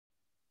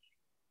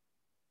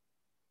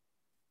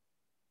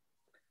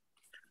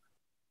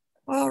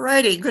All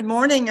righty. Good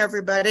morning,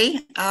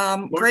 everybody.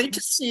 Great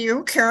to see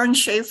you. Karen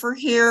Schaefer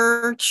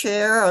here,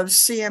 Chair of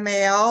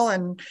CMAL,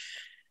 and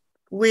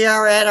we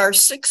are at our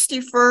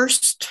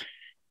 61st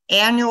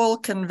annual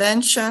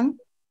convention.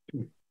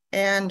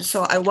 And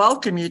so I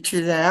welcome you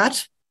to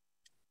that.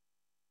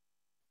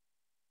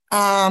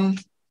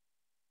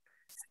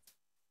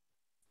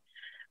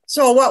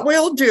 So what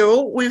we'll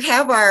do, we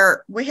have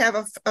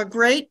a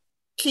great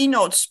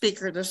keynote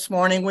speaker this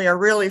morning. We are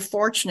really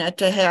fortunate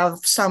to have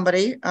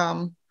somebody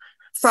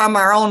from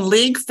our own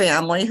league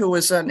family who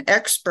is an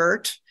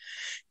expert.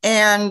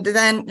 And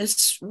then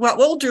what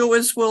we'll do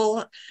is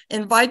we'll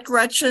invite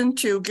Gretchen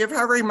to give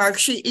her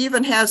remarks. She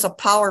even has a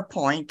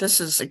PowerPoint.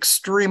 This is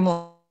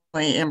extremely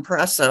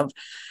impressive.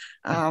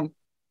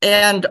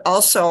 And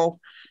also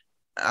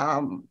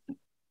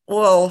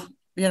we'll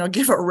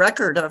give a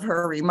record of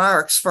her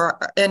remarks for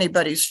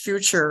anybody's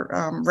future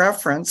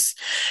reference.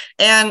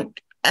 And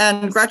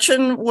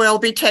Gretchen will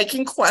be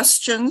taking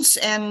questions,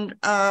 and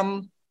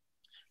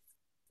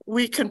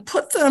we can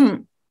put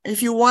them,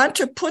 if you want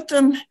to put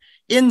them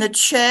in the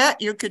chat,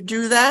 you could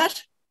do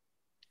that.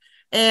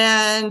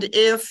 And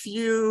if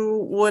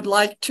you would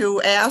like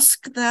to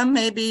ask them,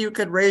 maybe you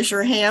could raise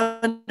your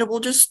hand. We'll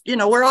just,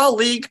 we're all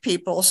league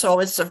people, so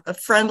it's a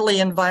friendly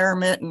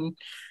environment, and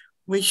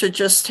we should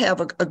just have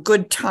a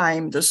good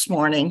time this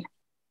morning.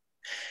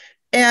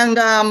 And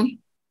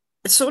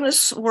as soon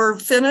as we're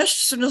finished,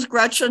 as soon as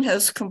Gretchen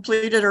has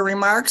completed her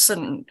remarks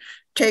and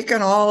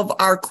taken all of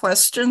our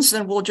questions,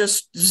 then we'll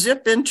just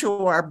zip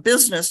into our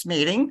business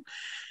meeting.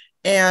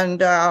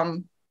 And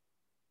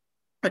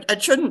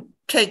it shouldn't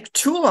take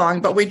too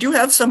long, but we do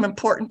have some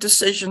important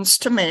decisions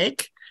to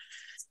make.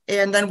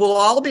 And then we'll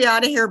all be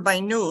out of here by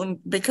noon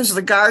because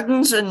the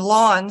gardens and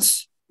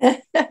lawns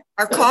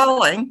are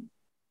calling.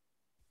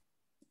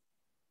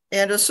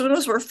 And as soon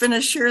as we're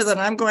finished here, then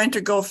I'm going to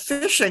go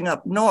fishing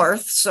up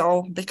north.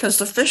 So because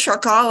the fish are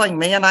calling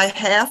me and I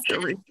have to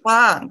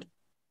respond.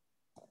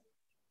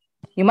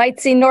 You might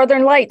see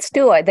northern lights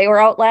too. They were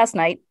out last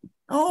night.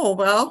 Oh,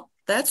 well,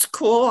 that's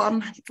cool.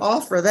 I'm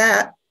all for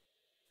that.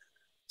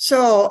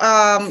 So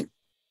I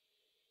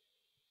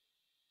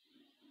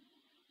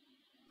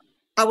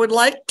would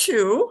like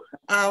to,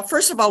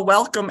 first of all,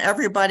 welcome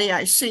everybody.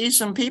 I see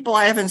some people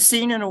I haven't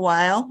seen in a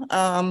while.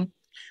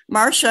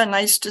 Marcia,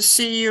 nice to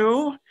see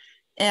you.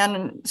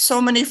 And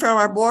so many from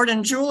our board.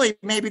 And Julie,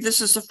 maybe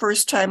this is the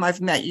first time I've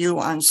met you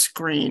on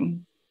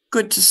screen.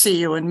 Good to see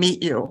you and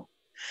meet you.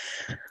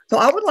 So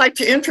I would like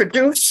to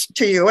introduce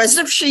to you, as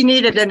if she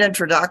needed an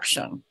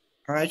introduction.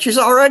 All right, she's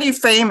already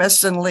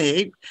famous in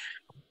league,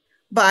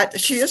 but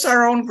she is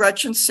our own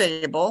Gretchen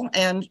Sabel,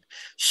 and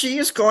she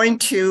is going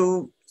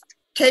to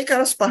take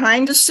us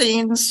behind the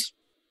scenes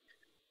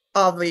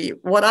of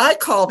what I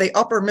call the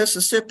Upper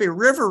Mississippi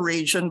River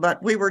region,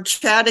 but we were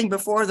chatting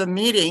before the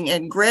meeting,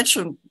 and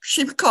Gretchen,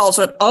 she calls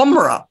it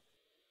UMRRA.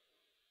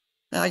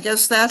 I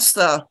guess that's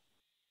the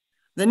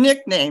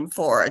nickname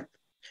for it.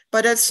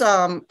 But it's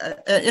an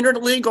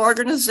interleague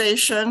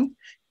organization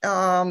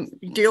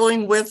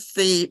dealing with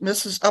the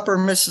Upper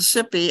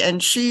Mississippi,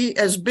 and she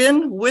has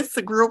been with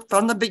the group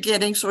from the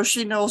beginning, so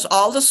she knows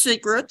all the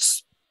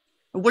secrets,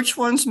 which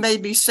ones may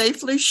be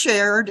safely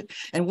shared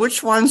and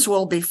which ones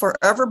will be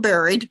forever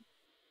buried.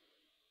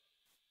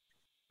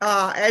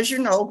 As you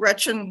know,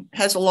 Gretchen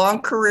has a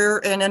long career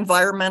in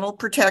environmental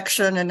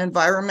protection and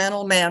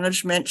environmental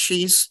management.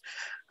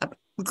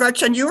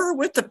 Gretchen, you were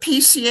with the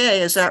PCA,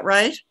 is that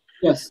right?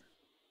 Yes.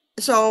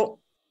 So,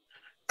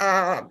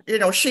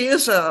 she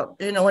is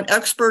an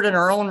expert in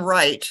her own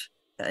right,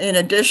 in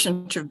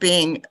addition to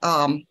being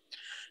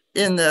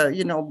in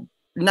the,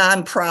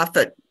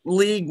 nonprofit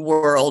league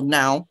world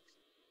now.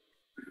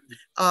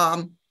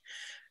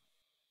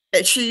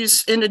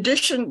 She's, in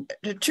addition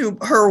to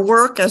her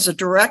work as a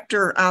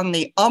director on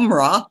the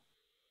UMRRA,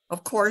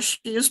 of course,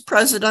 she is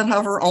president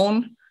of her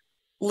own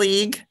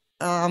league,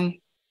 the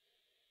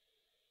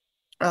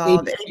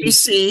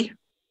ABC,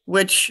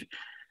 which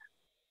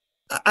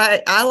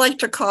I like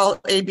to call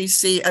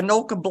ABC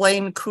Anoka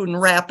Blaine Coon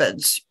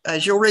Rapids.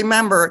 As you'll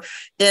remember,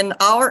 in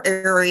our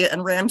area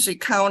in Ramsey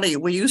County,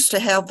 we used to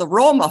have the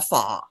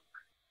Romafa.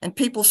 And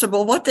people said,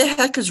 well, what the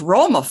heck is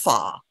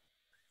Romafa?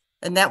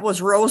 And that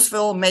was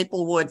Roseville,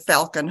 Maplewood,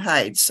 Falcon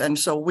Heights. And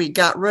so we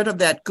got rid of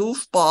that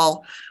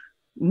goofball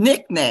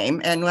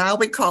nickname, and now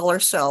we call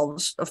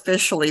ourselves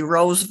officially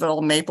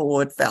Roseville,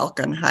 Maplewood,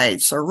 Falcon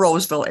Heights, or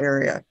Roseville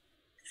area.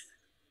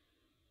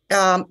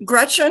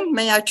 Gretchen,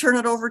 may I turn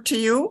it over to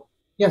you?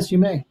 Yes, you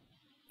may.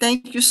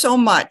 Thank you so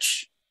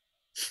much.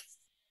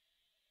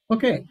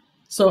 Okay,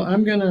 so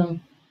I'm going to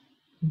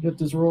get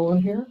this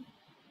rolling here.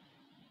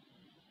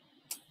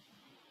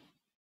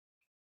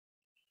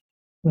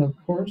 And of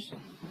course,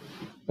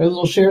 my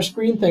little share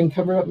screen thing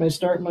covered up my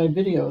start my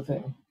video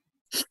thing.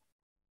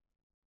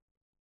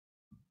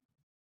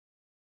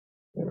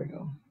 There we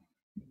go.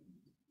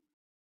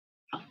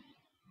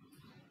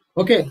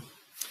 Okay,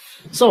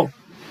 so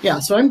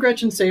I'm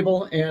Gretchen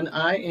Sabel, and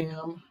I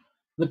am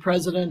the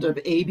president of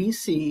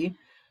ABC.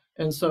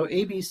 And so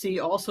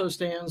ABC also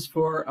stands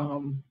for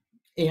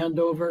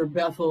Andover,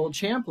 Bethel,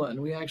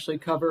 Champlin. We actually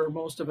cover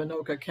most of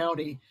Anoka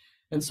County.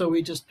 And so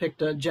we just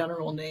picked a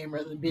general name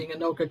rather than being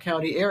Anoka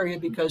County area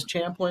because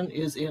Champlin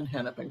is in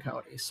Hennepin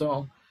County.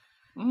 So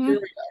here we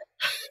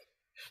are.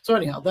 So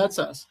anyhow, that's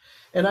us.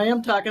 And I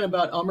am talking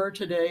about UMRR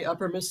today,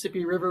 Upper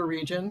Mississippi River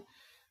Region,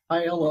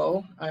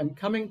 ILO. I'm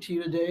coming to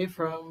you today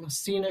from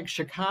scenic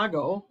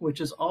Chicago,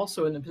 which is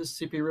also in the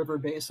Mississippi River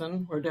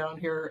Basin. We're down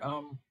here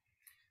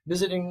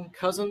visiting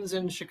cousins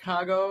in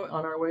Chicago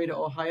on our way to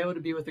Ohio to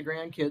be with the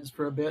grandkids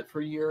for a bit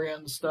for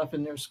year-end stuff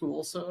in their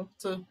school. So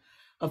it's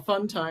a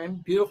fun time.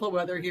 Beautiful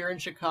weather here in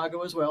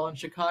Chicago as well. And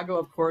Chicago,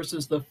 of course,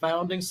 is the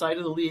founding site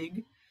of the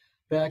league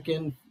back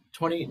in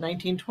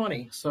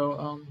 1920.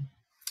 So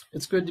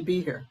it's good to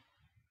be here.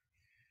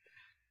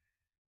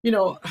 You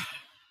know,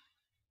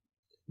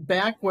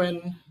 back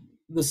when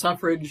the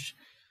suffrage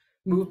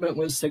movement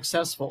was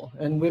successful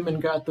and women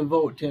got the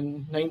vote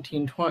in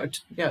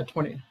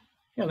 1920.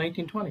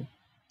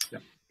 Yeah.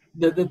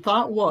 The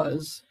thought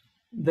was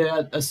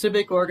that a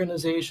civic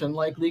organization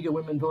like League of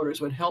Women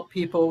Voters would help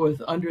people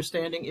with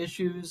understanding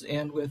issues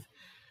and with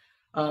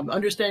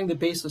understanding the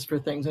basis for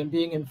things and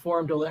being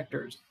informed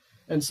electors.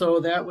 And so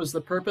that was the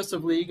purpose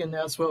of League, and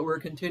that's what we're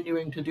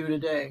continuing to do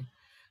today.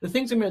 The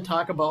things I'm going to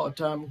talk about,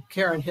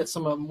 Karen hit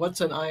some of them. What's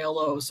an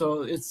ILO?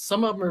 So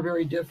some of them are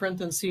very different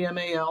than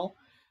CMAL,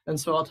 and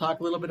so I'll talk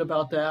a little bit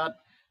about that.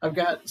 I've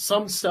got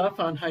some stuff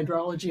on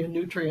hydrology and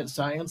nutrient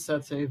science.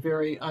 That's a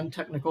very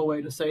untechnical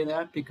way to say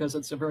that because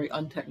it's a very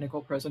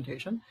untechnical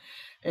presentation.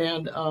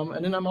 And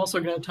then I'm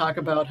also going to talk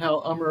about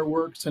how UMRR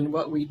works and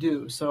what we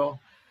do. So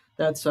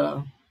that's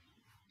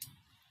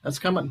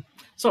coming.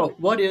 So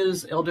what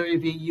is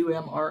LWV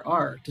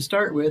UMRR? To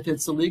start with,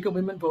 it's the League of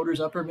Women Voters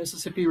Upper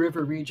Mississippi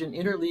River Region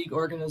Interleague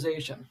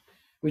Organization,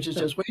 which is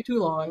just way too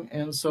long.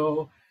 And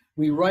so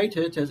we write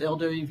it as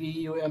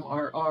LWV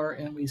UMRR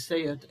and we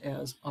say it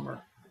as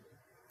UMRR.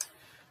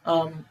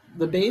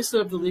 The base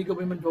of the League of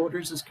Women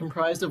Voters is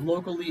comprised of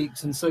local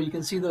leagues. And so you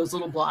can see those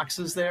little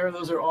boxes there.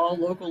 Those are all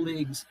local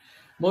leagues,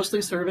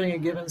 mostly serving a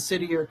given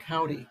city or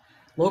county.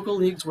 Local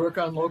leagues work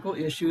on local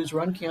issues,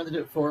 run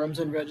candidate forums,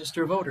 and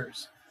register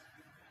voters.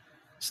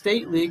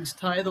 State leagues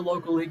tie the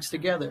local leagues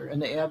together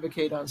and they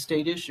advocate on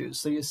state issues.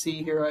 So you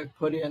see here I've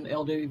put in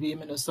LWV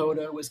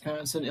Minnesota,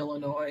 Wisconsin,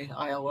 Illinois,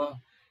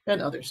 Iowa,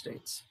 and other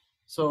states.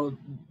 So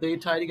they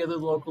tie together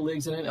the local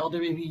leagues, and then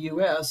LWV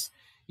US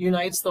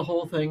unites the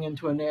whole thing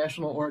into a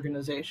national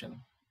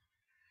organization.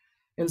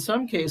 In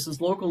some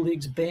cases, local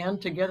leagues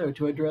band together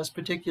to address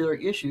particular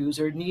issues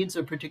or needs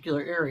of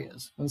particular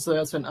areas. And so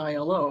that's an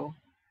ILO,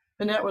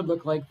 and that would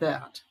look like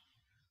that.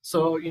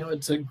 So, you know,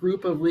 it's a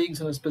group of leagues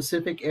in a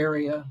specific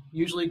area,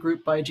 usually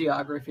grouped by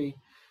geography,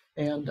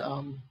 and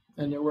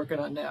they're working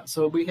on that.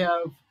 So we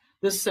have,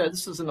 this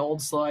is an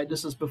old slide.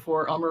 This is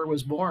before UMRR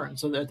was born.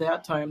 So at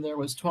that time there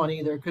was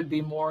 20, there could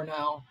be more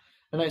now.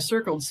 And I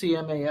circled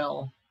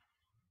CMAL.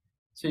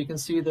 So you can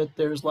see that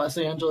there's Los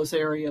Angeles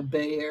area,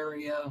 Bay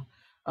Area,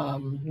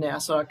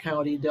 Nassau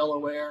County,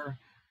 Delaware,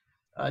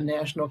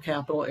 National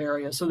Capital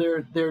Area.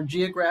 So they're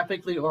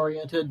geographically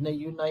oriented and they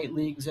unite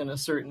leagues in a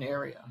certain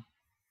area.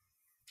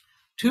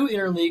 Two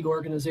interleague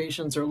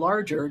organizations are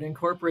larger and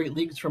incorporate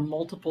leagues from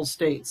multiple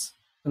states.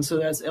 And so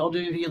that's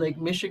LWV Lake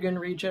Michigan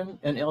region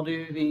and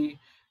LWV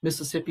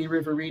Mississippi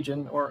River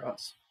region, or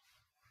us.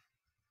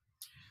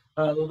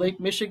 The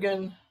Lake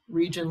Michigan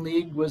Region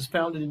League was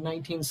founded in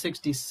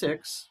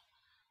 1966.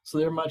 So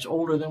they're much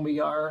older than we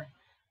are.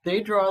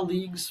 They draw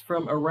leagues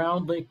from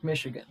around Lake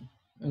Michigan.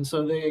 And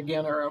so they,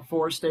 again, are a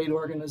 4-state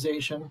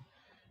organization.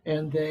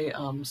 And they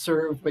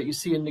serve, but you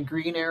see in the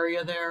green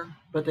area there,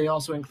 but they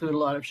also include a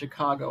lot of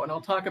Chicago. And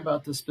I'll talk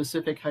about the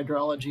specific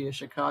hydrology of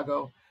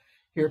Chicago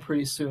here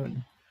pretty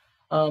soon.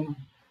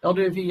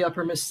 LWV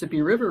Upper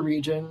Mississippi River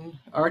Region,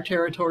 our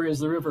territory is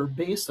the river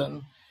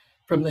basin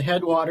from the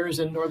headwaters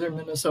in northern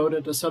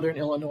Minnesota to southern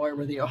Illinois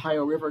where the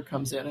Ohio River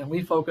comes in. And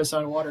we focus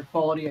on water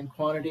quality and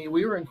quantity.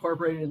 We were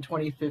incorporated in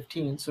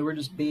 2015, so we're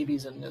just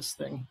babies in this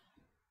thing.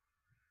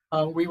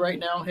 We right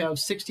now have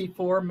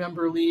 64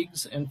 member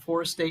leagues and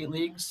 4 state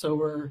leagues, so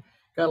we're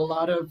got a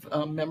lot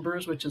of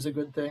members, which is a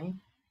good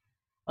thing.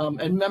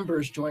 And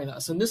members join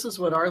us, and this is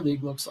what our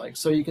league looks like.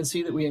 So you can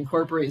see that we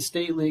incorporate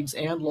state leagues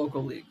and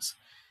local leagues,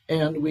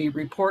 and we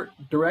report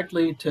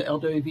directly to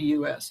LWV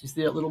US. You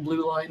see that little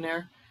blue line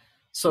there?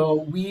 So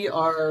we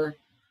are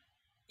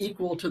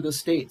equal to the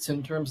states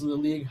in terms of the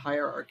league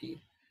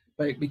hierarchy,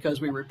 right?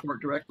 Because we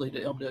report directly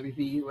to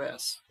LWV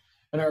US.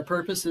 And our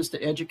purpose is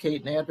to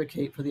educate and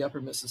advocate for the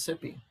Upper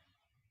Mississippi.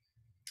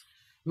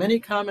 Many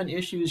common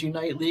issues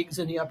unite leagues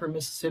in the Upper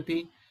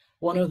Mississippi.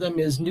 One of them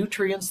is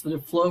nutrients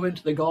that flow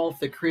into the Gulf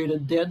that create a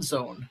dead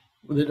zone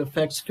that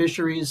affects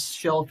fisheries,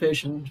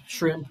 shellfish, and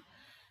shrimp,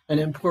 and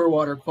in poor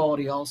water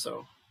quality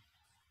also.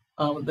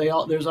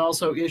 There's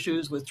also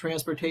issues with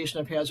transportation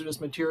of hazardous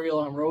material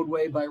on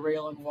roadway by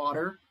rail and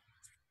water,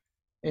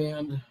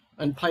 and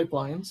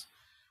pipelines.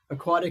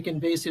 Aquatic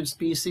invasive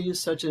species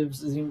such as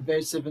the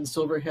invasive and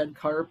silverhead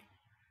carp,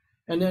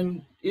 and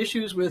then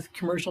issues with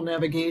commercial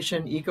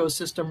navigation,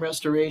 ecosystem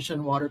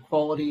restoration, water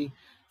quality,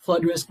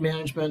 flood risk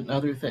management, and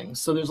other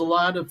things. So there's a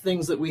lot of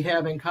things that we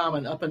have in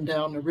common up and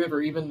down the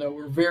river, even though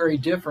we're very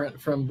different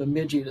from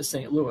Bemidji to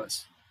St.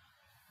 Louis.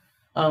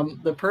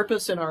 The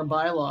purpose in our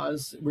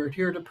bylaws, we're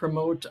here to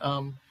promote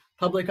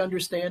public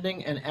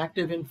understanding and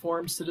active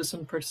informed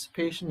citizen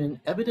participation in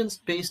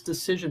evidence-based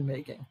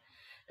decision-making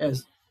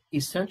as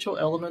essential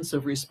elements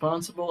of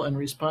responsible and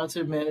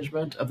responsive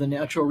management of the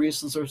natural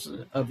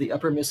resources of the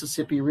Upper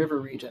Mississippi River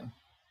region.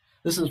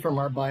 This is from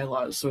our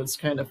bylaws, so it's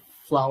kind of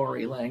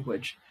flowery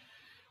language.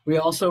 We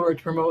also are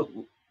to promote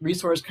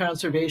resource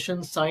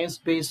conservation,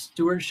 science-based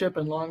stewardship,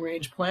 and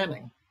long-range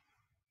planning.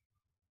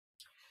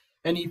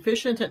 An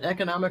efficient and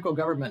economical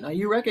government. Now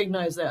you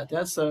recognize that.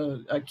 That's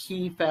a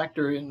key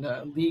factor in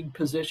league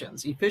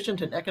positions.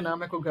 Efficient and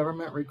economical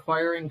government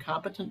requiring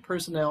competent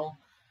personnel,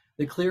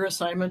 the clear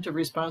assignment of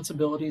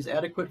responsibilities,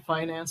 adequate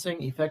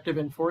financing, effective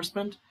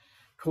enforcement,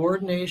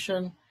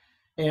 coordination,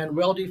 and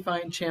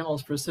well-defined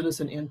channels for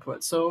citizen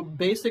input. So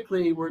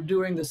basically, we're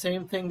doing the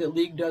same thing that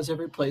League does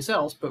every place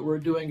else, but we're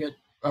doing it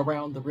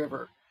around the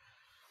river.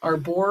 Our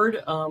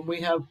board,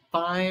 we have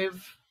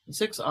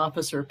 6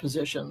 officer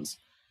positions.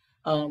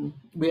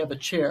 We have a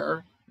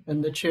chair,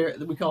 and the chair,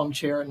 we call him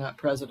chair and not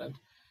president.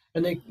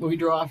 And we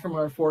draw from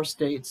our 4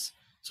 states.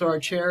 So our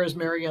chair is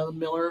Mary Ellen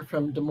Miller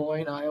from Des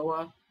Moines,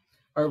 Iowa.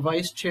 Our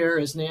vice chair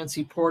is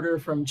Nancy Porter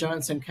from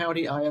Johnson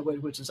County, Iowa,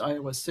 which is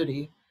Iowa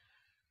City.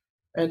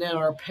 And then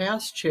our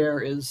past chair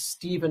is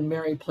Steve and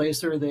Mary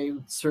Placer. They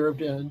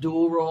served in a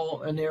dual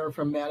role, and they're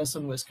from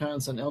Madison,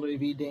 Wisconsin,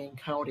 LWV Dane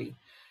County.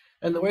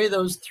 And the way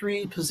those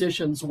 3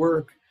 positions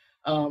work,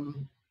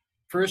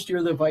 first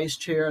you're the vice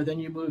chair, then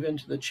you move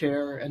into the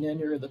chair, and then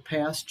you're the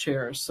past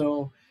chair.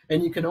 So,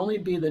 and you can only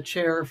be the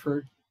chair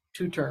for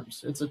 2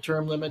 terms. It's a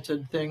term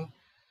limited thing.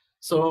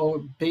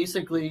 So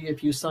basically,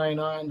 if you sign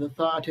on, the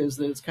thought is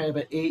that it's kind of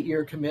an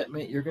 8-year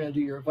commitment. You're going to do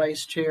your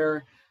vice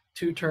chair,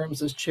 2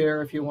 terms as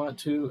chair if you want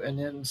to, and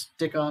then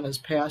stick on as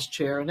past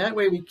chair. And that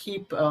way we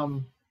keep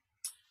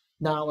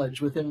knowledge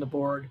within the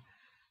board.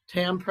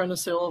 Tam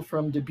Prenisil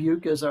from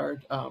Dubuque is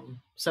our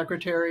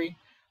secretary.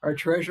 Our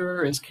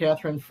treasurer is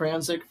Catherine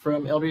Franzik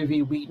from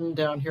LWV Wheaton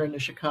down here in the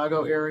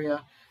Chicago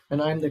area.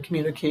 And I'm the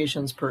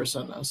communications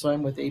person, so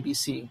I'm with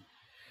ABC.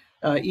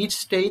 Each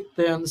state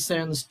then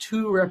sends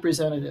 2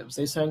 representatives.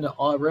 They send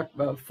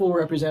a full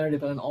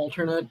representative and an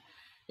alternate.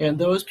 And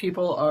those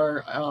people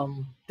are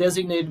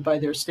designated by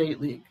their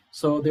state league.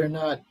 So they're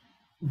not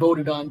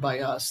voted on by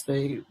us.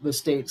 The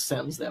state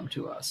sends them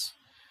to us.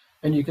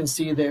 And you can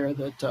see there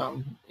that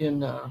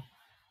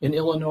in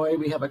Illinois,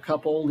 we have a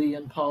couple, Lee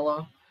and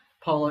Paula.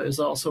 Paula is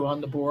also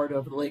on the board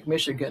of the Lake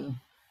Michigan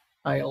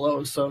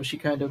ILO, so she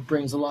kind of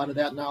brings a lot of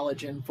that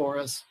knowledge in for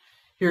us.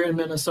 Here in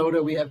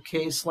Minnesota, we have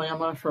Kay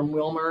Slamma from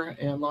Wilmer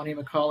and Lonnie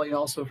McCauley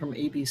also from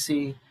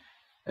ABC.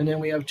 And then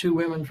we have 2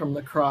 women from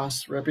La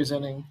Crosse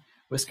representing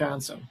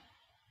Wisconsin.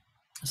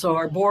 So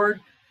our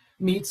board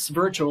meets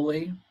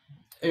virtually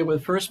with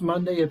the first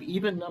Monday of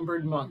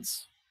even-numbered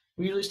months.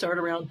 We usually start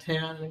around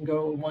 10 and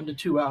go 1 to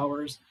 2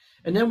 hours.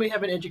 And then we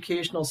have an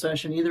educational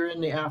session either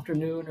in the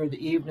afternoon or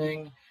the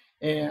evening.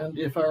 And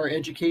if our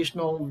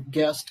educational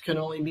guest can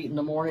only meet in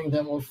the morning,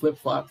 then we'll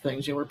flip-flop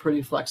things. We're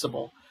pretty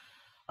flexible.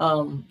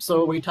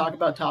 So we talk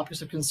about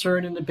topics of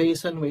concern in the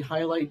basin. We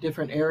highlight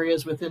different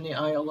areas within the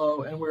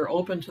ILO, and we're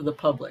open to the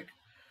public.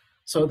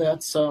 So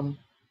that's, and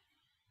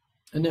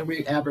then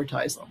we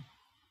advertise them.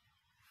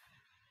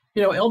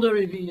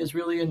 LWV is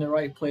really in the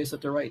right place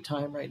at the right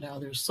time right now.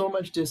 There's so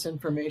much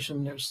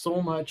disinformation. There's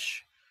so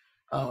much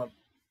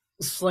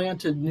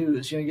slanted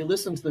news. You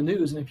listen to the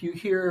news, and if you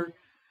hear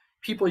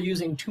people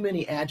using too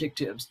many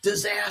adjectives,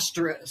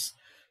 disastrous,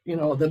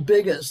 the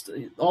biggest,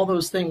 all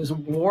those things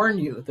warn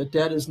you that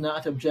that is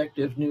not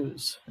objective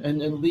news.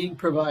 And League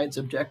provides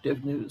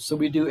objective news. So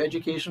we do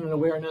education and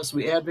awareness.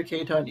 We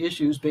advocate on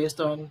issues based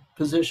on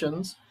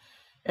positions,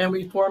 and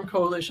we form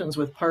coalitions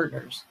with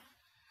partners.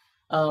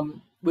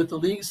 With the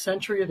League's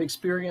century of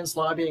experience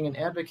lobbying and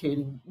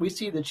advocating, we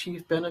see the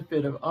chief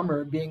benefit of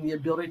UMRR being the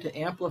ability to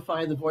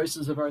amplify the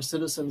voices of our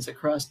citizens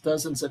across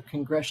dozens of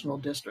congressional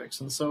districts.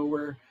 And so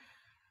we're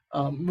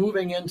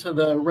moving into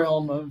the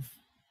realm of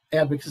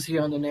advocacy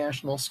on the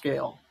national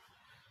scale.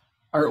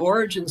 Our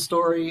origin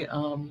story,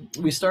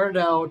 we started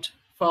out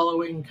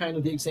following kind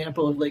of the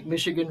example of Lake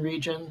Michigan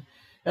region,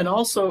 and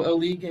also a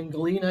league in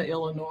Galena,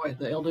 Illinois,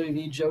 the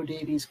LWV Joe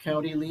Davies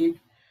County League.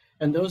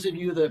 And those of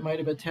you that might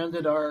have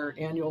attended our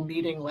annual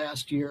meeting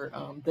last year,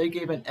 they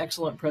gave an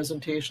excellent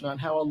presentation on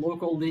how a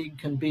local league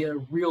can be a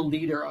real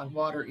leader on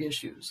water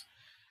issues.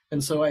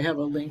 And so I have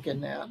a link in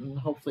that, and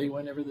hopefully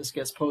whenever this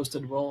gets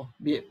posted, we'll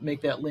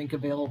make that link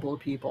available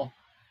to people.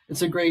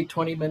 It's a great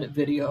 20-minute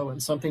video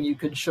and something you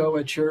could show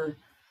at your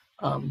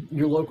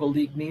local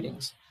league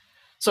meetings.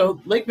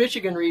 So Lake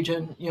Michigan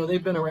region,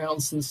 they've been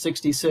around since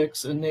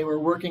 '66, and they were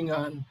working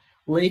on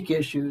lake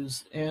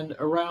issues. And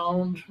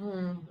around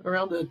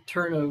the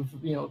turn of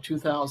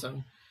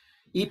 2000,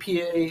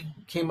 EPA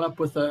came up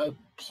with a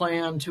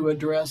plan to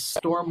address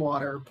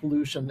stormwater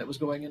pollution that was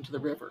going into the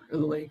river, the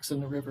lakes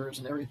and the rivers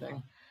and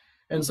everything.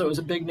 And so it was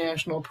a big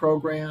national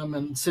program,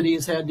 and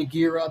cities had to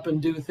gear up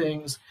and do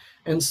things.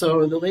 And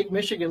so the Lake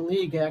Michigan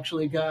League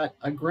actually got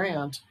a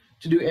grant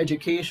to do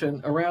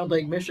education around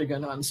Lake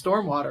Michigan on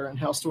stormwater and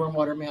how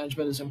stormwater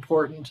management is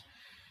important.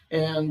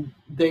 And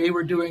they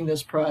were doing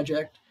this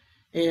project.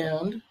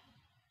 And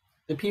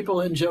the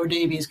people in Joe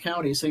Daviess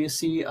County, so you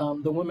see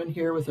the woman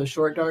here with the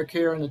short dark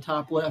hair in the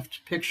top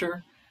left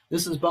picture.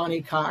 This is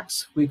Bonnie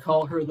Cox. We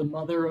call her the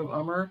mother of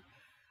UMRR.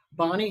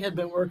 Bonnie had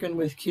been working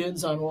with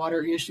kids on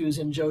water issues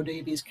in Joe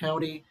Daviess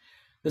County.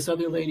 This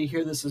other lady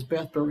here, this is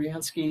Beth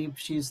Baranski.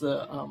 She's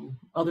the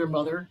other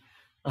mother.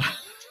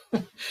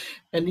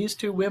 And these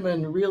two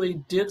women really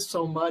did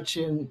so much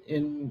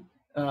in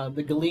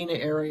the Galena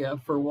area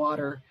for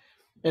water.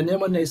 And then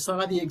when they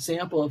saw the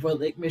example of what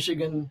Lake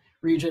Michigan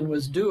region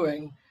was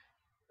doing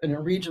in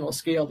a regional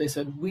scale, they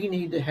said, we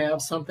need to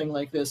have something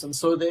like this. And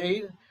so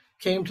they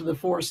came to the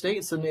 4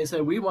 states and they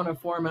said, we want to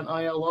form an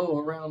ILO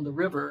around the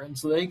river. And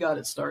so they got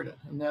it started.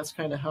 And that's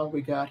kind of how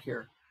we got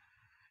here.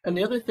 And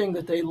the other thing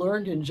that they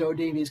learned in Joe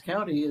Daviess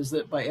County is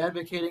that by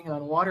advocating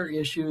on water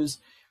issues,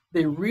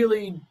 they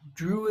really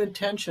drew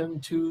attention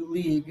to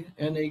league,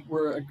 and it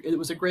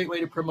was a great way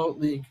to promote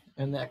league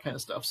and that kind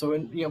of stuff. So,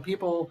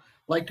 people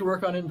like to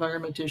work on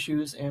environment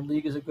issues, and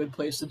league is a good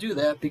place to do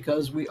that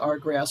because we are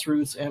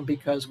grassroots and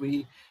because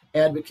we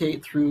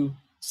advocate through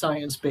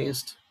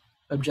science-based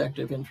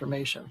objective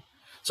information.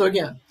 So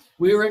again,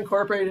 we were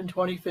incorporated in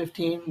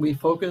 2015. We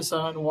focus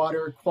on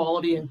water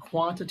quality and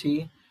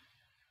quantity.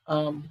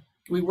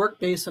 We work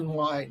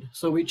basin-wide.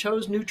 So we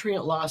chose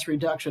nutrient loss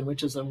reduction,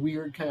 which is a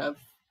weird kind of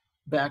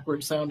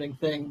backward sounding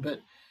thing. But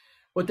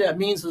what that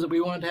means is that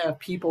we want to have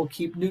people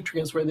keep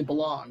nutrients where they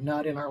belong,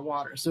 not in our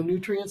water. So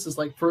nutrients is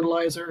like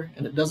fertilizer,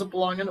 and it doesn't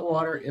belong in the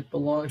water. It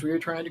belongs where you're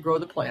trying to grow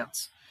the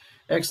plants.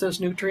 Excess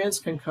nutrients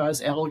can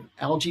cause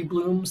algae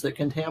blooms that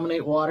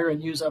contaminate water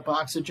and use up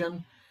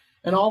oxygen.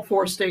 And all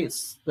 4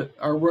 states that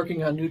are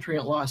working on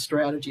nutrient loss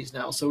strategies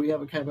now. So we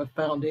have a kind of a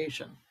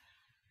foundation.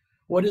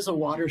 What is a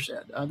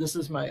watershed? This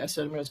is I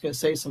said I was going to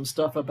say some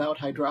stuff about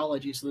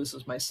hydrology, so this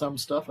is some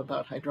stuff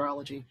about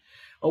hydrology.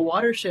 A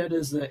watershed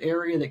is the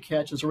area that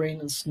catches rain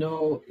and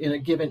snow in a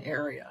given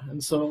area.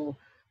 And so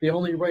the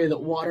only way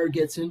that water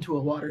gets into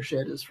a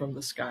watershed is from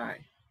the sky.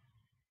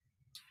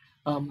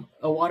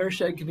 A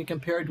watershed can be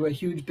compared to a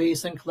huge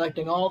basin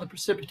collecting all the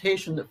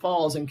precipitation that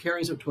falls and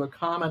carries it to a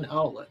common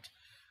outlet.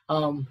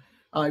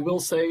 I will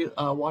say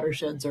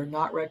watersheds are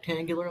not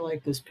rectangular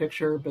like this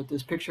picture, but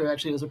this picture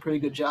actually does a pretty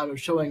good job of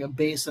showing a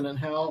basin and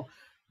how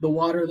the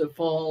water that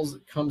falls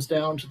comes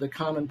down to the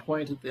common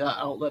point at the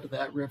outlet of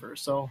that river.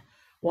 So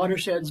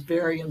watersheds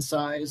vary in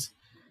size,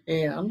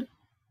 and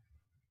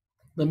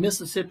the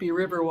Mississippi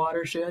River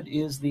watershed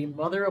is the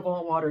mother of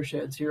all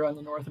watersheds here on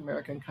the North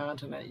American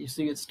continent. You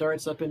see it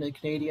starts up in the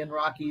Canadian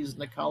Rockies and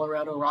the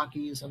Colorado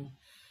Rockies and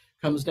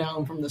comes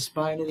down from the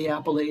spine of the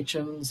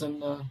Appalachians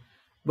and the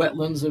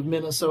wetlands of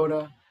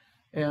Minnesota,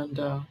 and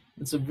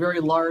it's a very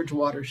large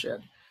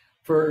watershed.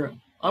 For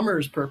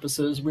UMRR's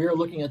purposes, we are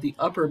looking at the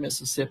upper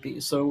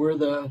Mississippi. So we're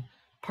the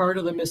part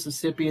of the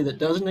Mississippi that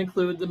doesn't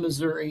include the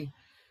Missouri,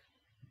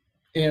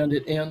 and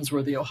it ends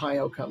where the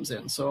Ohio comes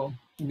in. So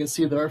you can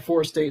see that our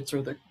 4 states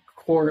are the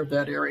core of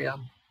that area.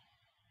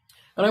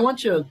 And I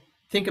want you to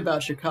think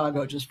about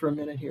Chicago just for a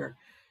minute here.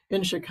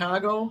 In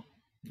Chicago,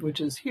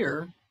 which is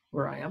here,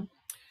 where I am,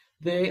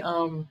 they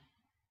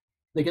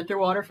get their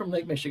water from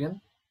Lake Michigan.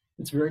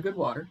 It's very good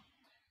water.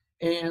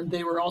 And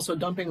they were also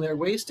dumping their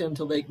waste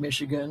into Lake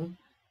Michigan.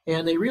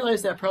 And they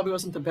realized that probably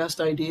wasn't the best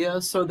idea.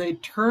 So they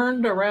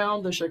turned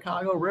around the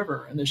Chicago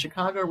River. And the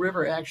Chicago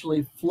River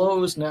actually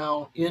flows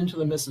now into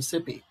the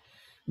Mississippi,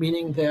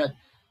 meaning that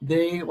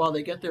while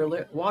they get their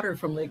water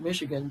from Lake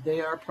Michigan,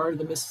 they are part of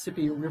the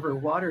Mississippi River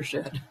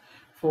watershed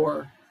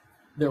for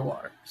their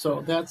water.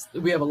 So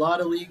we have a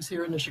lot of leagues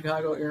here in the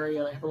Chicago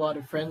area. I have a lot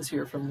of friends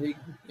here from league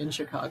in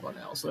Chicago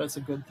now. So that's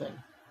a good thing.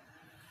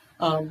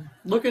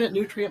 Looking at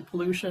nutrient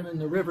pollution in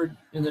the river,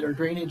 in their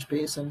drainage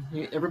basin,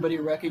 everybody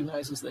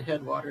recognizes the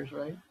headwaters,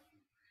 right?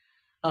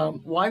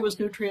 Why was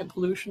nutrient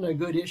pollution a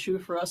good issue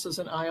for us as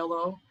an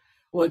ILO?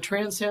 Well, it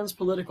transcends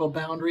political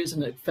boundaries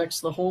and it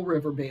affects the whole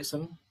river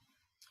basin.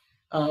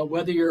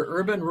 Whether you're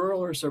urban,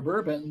 rural, or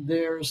suburban,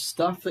 there's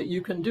stuff that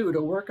you can do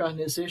to work on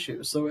this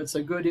issue. So it's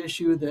a good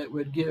issue that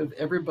would give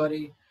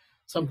everybody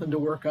something to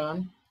work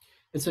on.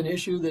 It's an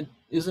issue that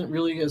isn't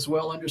really as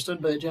well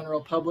understood by the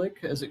general public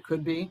as it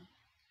could be.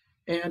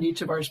 And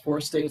each of our 4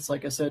 states,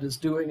 like I said, is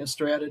doing a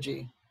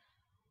strategy.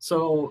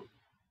 So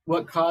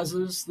what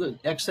causes the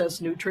excess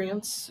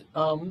nutrients?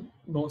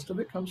 Most of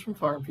it comes from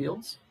farm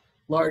fields,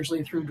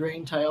 largely through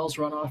drain tiles,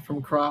 runoff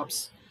from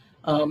crops.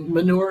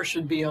 Manure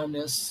should be on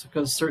this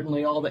because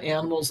certainly all the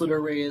animals that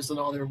are raised and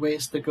all their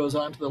waste that goes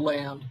onto the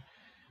land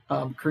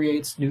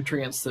creates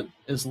nutrients that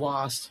is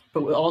lost.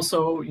 But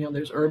also,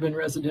 there's urban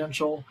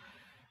residential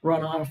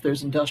runoff,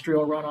 there's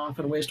industrial runoff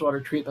and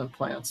wastewater treatment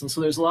plants. And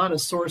so there's a lot of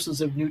sources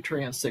of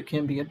nutrients that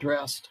can be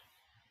addressed.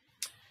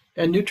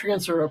 And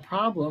nutrients are a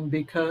problem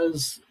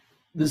because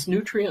this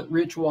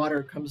nutrient-rich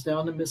water comes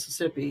down to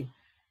Mississippi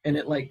and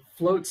it like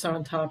floats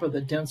on top of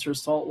the denser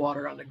salt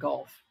water on the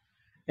Gulf.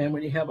 And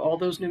when you have all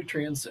those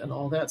nutrients and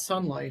all that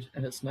sunlight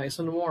and it's nice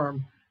and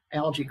warm,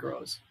 algae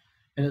grows.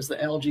 And as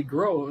the algae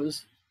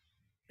grows,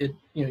 it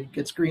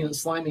gets green and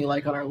slimy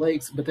like on our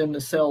lakes, but then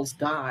the cells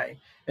die.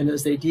 And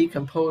as they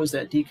decompose,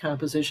 that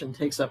decomposition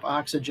takes up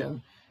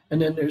oxygen.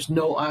 And then there's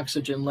no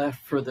oxygen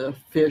left for the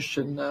fish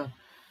and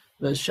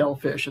the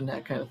shellfish and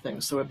that kind of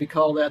thing. So we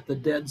call that the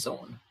dead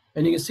zone.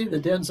 And you can see the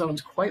dead zone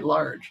is quite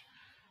large.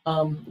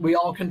 We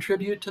all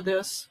contribute to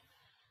this.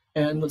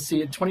 And let's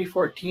see, in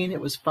 2014,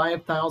 it was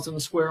 5,000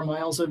 square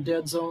miles of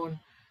dead zone.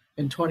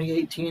 In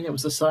 2018, it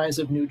was the size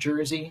of New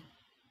Jersey.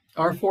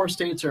 Our 4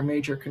 states are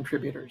major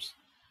contributors.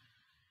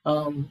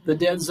 The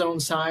dead zone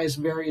size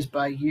varies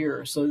by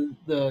year. So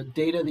the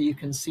data that you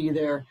can see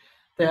there,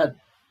 that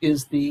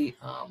is the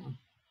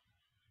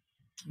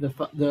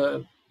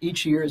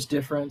each year is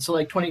different. So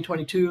like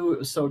 2022, it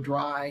was so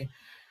dry.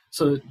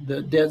 So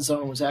the dead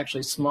zone was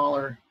actually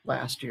smaller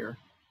last year.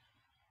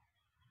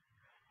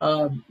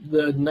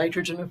 The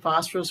nitrogen and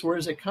phosphorus, where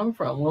does it come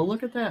from? Well,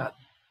 look at that.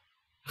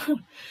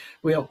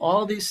 We have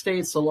all these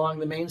states along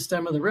the main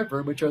stem of the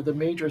river, which are the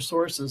major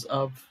sources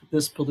of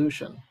this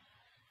pollution.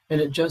 And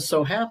it just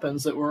so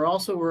happens that we're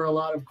also where a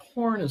lot of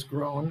corn is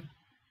grown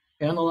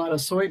and a lot of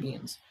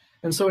soybeans.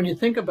 And so when you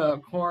think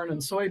about corn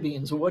and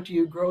soybeans, what do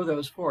you grow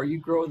those for? You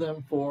grow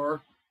them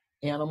for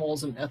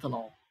animals and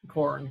ethanol,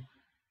 corn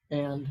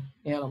and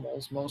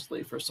animals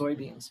mostly for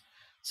soybeans.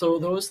 So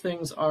those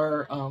things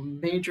are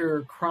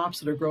major crops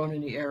that are grown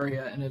in the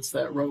area, and it's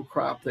that row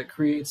crop that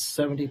creates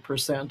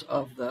 70%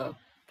 of the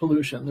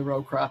pollution, the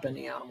row crop and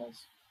the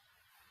animals.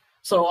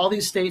 So all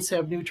these states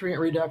have nutrient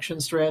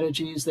reduction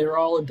strategies. They were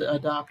all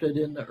adopted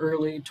in the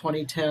early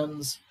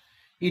 2010s.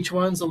 Each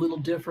one's a little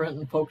different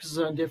and focuses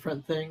on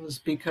different things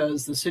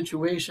because the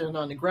situation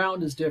on the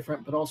ground is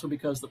different, but also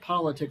because the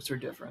politics are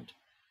different.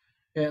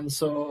 And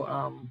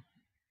so,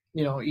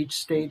 each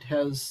state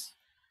has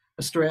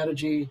a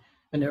strategy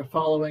and they're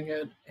following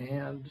it,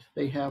 and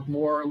they have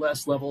more or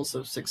less levels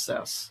of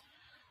success.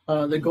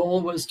 The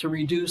goal was to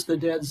reduce the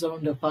dead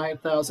zone to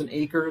 5,000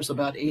 acres,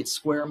 about 8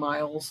 square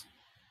miles.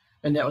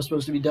 And that was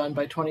supposed to be done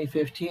by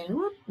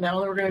 2015. Now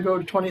we're going to go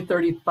to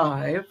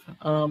 2035.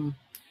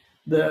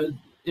 The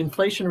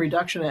Inflation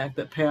Reduction Act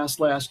that passed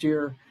last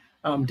year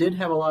did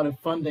have a lot of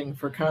funding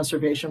for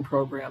conservation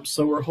programs.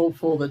 So we're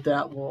hopeful that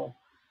that will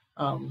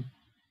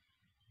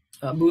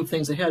move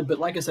things ahead. But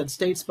like I said,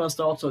 states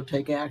must also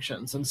take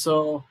actions. And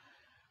so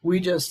we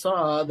just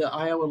saw the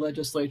Iowa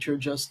legislature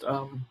just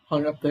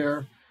hung up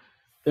their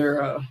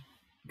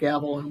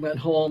gavel and went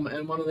home.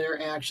 And one of their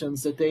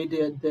actions that they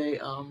did, they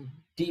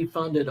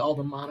defunded all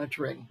the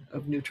monitoring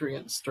of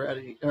nutrient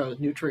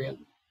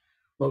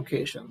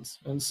locations.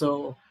 And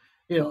so,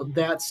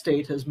 that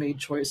state has made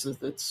choices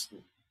that's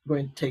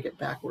going to take it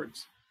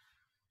backwards.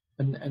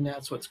 And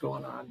that's what's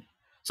going on.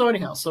 So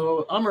anyhow,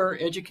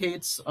 UMRR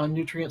educates on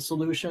nutrient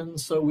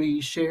solutions. So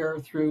we share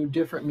through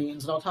different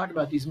means, and I'll talk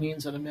about these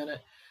means in a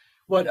minute,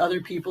 what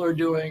other people are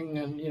doing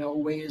and,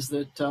 ways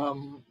that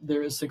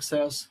there is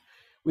success.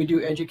 We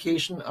do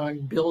education on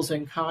bills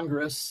in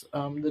Congress.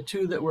 The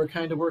 2 that we're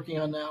kind of working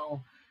on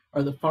now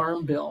are the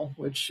Farm Bill,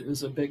 which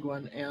is a big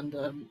one, and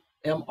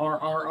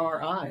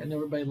MRRRI, and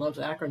everybody loves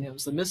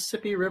acronyms, the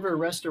Mississippi River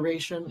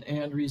Restoration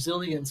and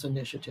Resilience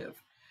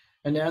Initiative.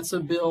 And that's a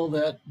bill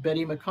that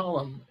Betty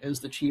McCollum is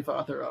the chief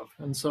author of.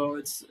 And so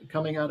it's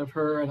coming out of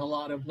her, and a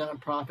lot of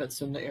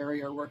nonprofits in the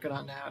area are working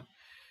on that.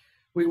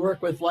 We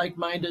work with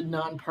like-minded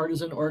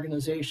nonpartisan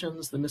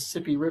organizations, the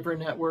Mississippi River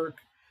Network.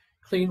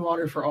 Clean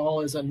Water for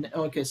All is so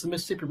the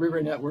Mississippi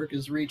River Network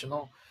is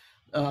regional,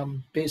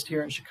 based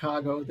here in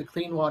Chicago. The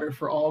Clean Water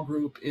for All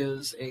group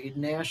is a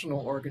national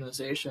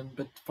organization,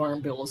 but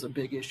Farm Bill is a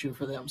big issue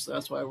for them, so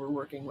that's why we're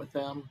working with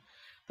them.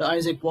 The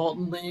Isaac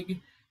Walton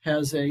League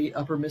has a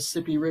Upper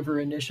Mississippi River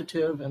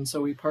Initiative, and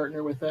so we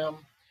partner with them.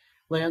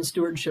 Land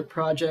Stewardship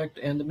Project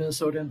and the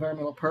Minnesota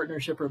Environmental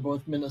Partnership are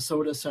both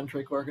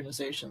Minnesota-centric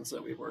organizations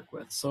that we work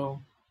with.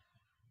 So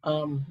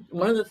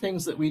one of the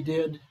things that we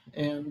did,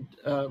 and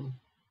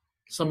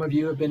some of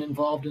you have been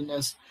involved in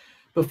this,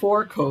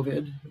 before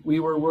COVID, we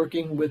were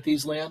working with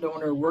these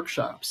landowner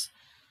workshops.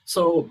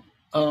 So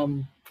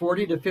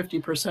 40 to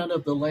 50%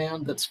 of the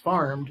land that's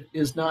farmed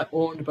is not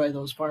owned by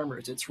those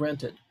farmers, it's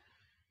rented.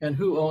 And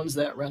who owns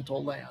that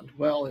rental land?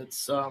 Well,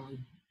 it's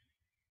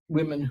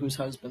women whose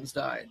husbands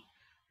died,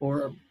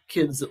 or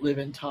kids that live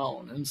in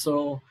town. And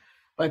so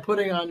by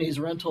putting on these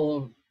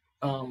rental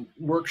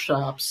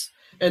workshops,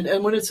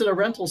 and when it's in a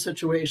rental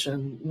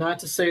situation, not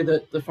to say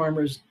that the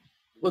farmers,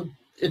 well,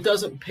 it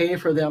doesn't pay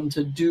for them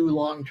to do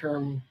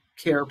long-term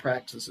care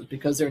practices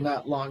because they're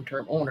not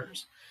long-term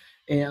owners.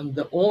 And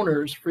the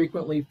owners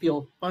frequently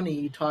feel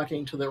funny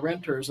talking to the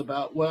renters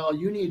about, well,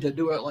 you need to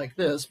do it like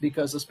this,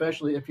 because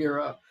especially if you're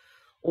a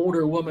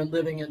older woman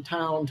living in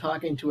town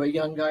talking to a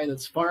young guy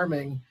that's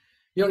farming,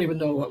 you don't even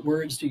know what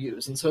words to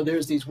use. And so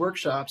there's these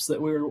workshops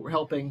that we were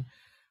helping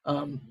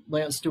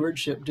Land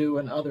Stewardship do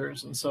and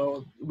others. And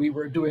so we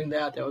were doing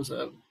that. That was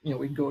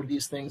we'd go to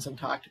these things and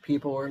talk to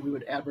people, or we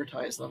would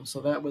advertise them. So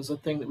that was a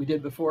thing that we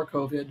did before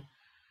COVID.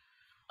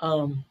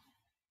 I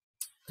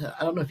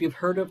don't know if you've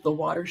heard of the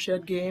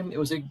Watershed game. It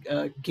was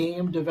a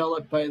game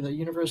developed by the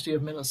University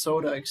of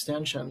Minnesota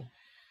Extension.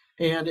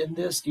 And in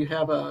this, you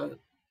have a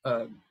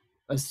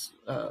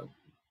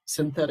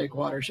synthetic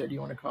watershed, you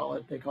want to call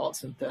it. They call it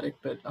synthetic,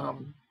 but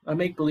a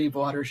make-believe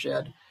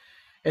watershed.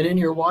 And in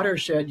your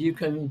watershed, you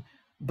can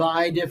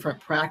buy different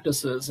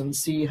practices and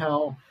see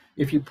how,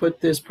 if you put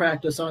this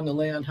practice on the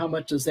land, how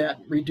much does that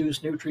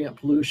reduce nutrient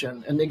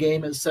pollution? And the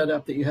game is set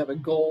up that you have a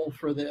goal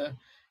for the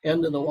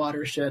end of the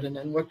watershed, and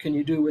then what can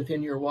you do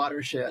within your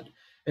watershed?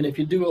 And if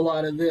you do a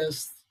lot of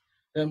this,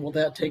 then will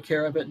that take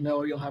care of it?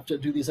 No, you'll have to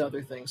do these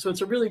other things. So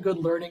it's a really good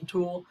learning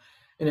tool.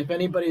 And if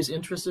anybody's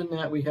interested in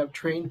that, we have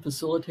trained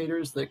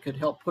facilitators that could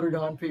help put it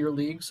on for your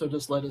league. So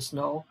just let us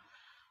know.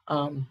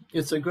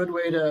 It's a good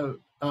way to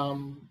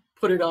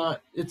put it on.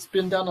 It's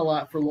been done a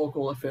lot for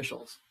local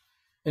officials,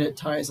 and it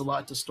ties a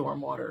lot to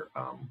stormwater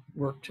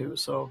work too.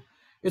 So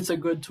it's a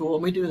good tool,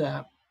 and we do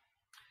that.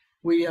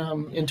 We,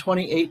 in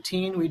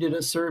 2018, we did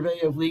a survey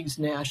of leagues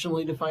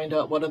nationally to find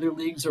out what other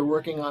leagues are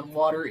working on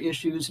water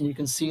issues. And you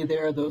can see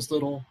there those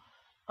little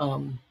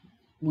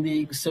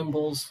league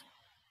symbols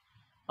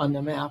on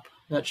the map.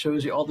 That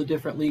shows you all the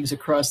different leagues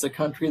across the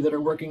country that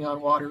are working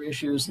on water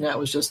issues. And that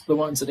was just the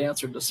ones that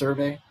answered the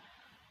survey.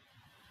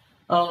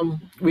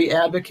 We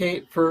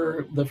advocate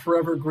for the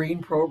Forever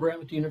Green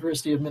program at the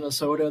University of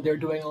Minnesota. They're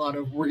doing a lot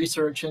of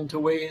research into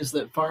ways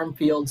that farm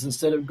fields,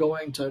 instead of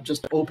going to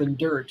just open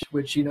dirt,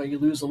 which, you know, you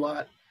lose a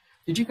lot.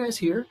 Did you guys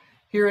hear?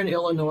 Here in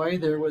Illinois,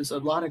 there was a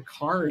lot of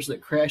cars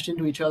that crashed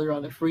into each other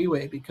on the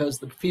freeway because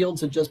the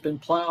fields had just been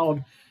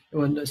plowed.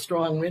 And when the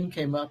strong wind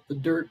came up, the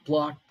dirt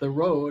blocked the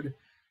road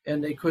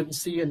and they couldn't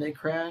see and they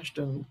crashed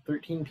and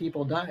 13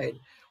 people died.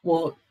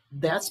 Well,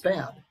 that's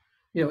bad.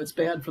 You know, it's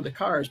bad for the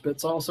cars, but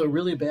it's also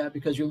really bad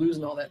because you're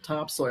losing all that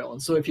topsoil.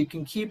 And so if you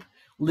can keep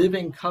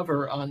living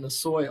cover on the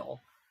soil,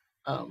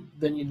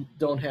 then you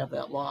don't have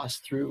that loss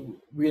through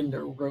wind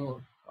or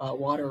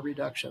water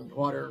reduction,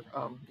 water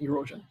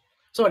erosion.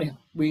 So anyhow,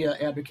 we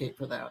advocate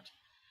for that.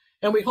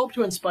 And we hope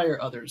to inspire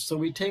others. So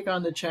we take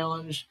on the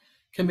challenge,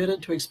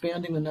 committed to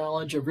expanding the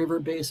knowledge of river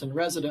basin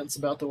residents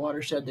about the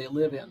watershed they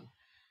live in.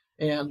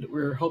 And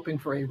we're hoping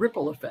for a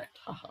ripple effect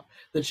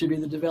that should be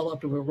the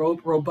development of a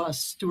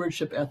robust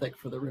stewardship ethic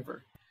for the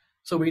river.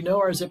 So we know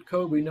our zip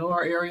code, we know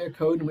our area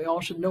code, and we all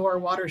should know our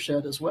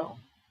watershed as well.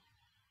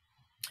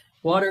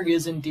 Water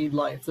is indeed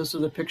life. This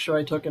is a picture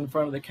I took in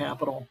front of the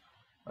Capitol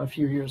a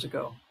few years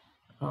ago.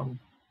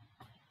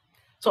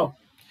 So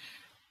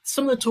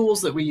some of the tools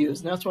that we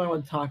use, and that's what I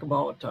want to talk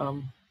about.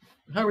 How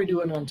are we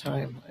doing on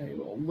time? I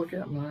will look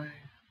at my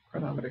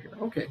chronometer here.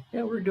 Okay,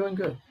 yeah, we're doing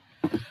good.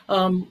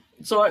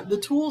 So the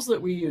tools that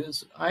we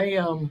use,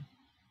 I'll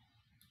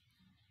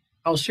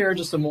share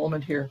just a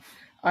moment here.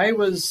 I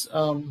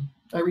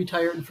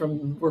retired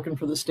from working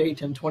for the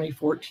state in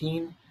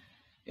 2014,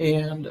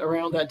 and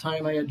around that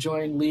time I had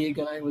joined League,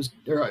 and I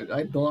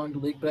belonged to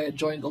League, but I had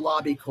joined the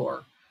Lobby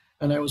Corps,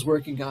 and I was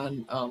working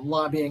on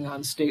lobbying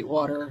on state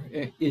water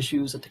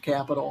issues at the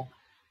Capitol.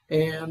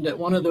 And at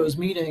one of those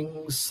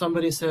meetings,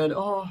 somebody said,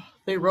 oh,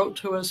 they wrote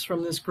to us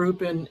from this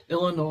group in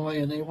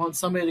Illinois and they want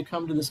somebody to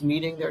come to this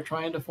meeting. They're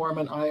trying to form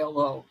an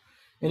ILO.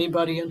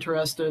 Anybody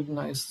interested? And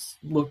I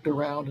looked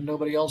around and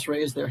nobody else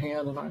raised their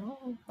hand, and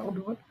I'll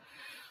do it.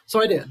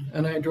 So I did,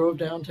 and I drove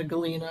down to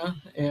Galena,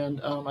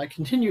 and I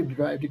continued to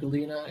drive to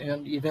Galena,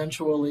 and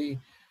eventually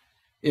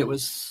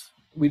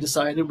we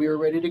decided we were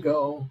ready to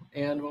go.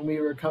 And when we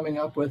were coming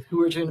up with who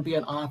was going to be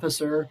an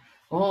officer,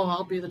 oh,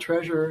 I'll be the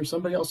treasurer,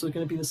 somebody else is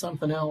going to be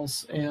something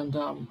else. And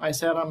I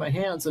sat on my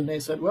hands and they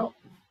said, well,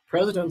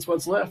 president's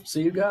what's left, so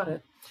you got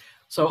it.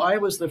 So I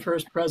was the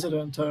first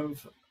president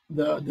of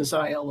this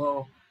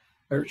ILO,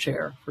 or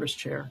first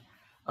chair.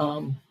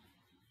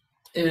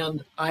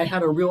 And I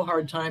had a real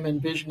hard time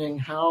envisioning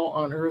how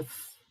on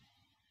earth,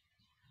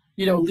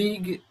 you know,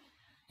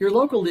 your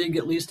local league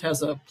at least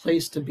has a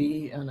place to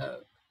be and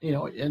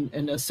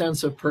a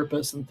sense of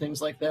purpose and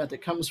things like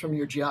that comes from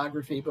your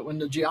geography. But when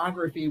the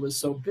geography was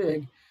so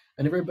big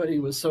and everybody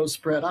was so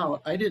spread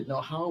out, I didn't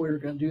know how we were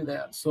going to do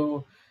that.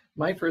 So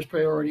my first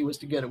priority was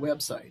to get a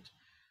website.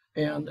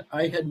 And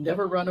I had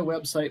never run a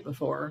website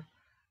before,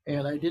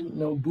 and I didn't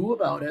know boo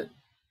about it.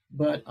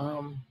 But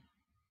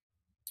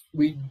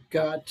we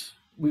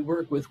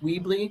work with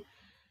Weebly,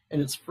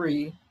 and it's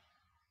free,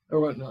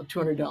 or no,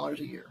 $200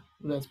 a year.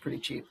 That's pretty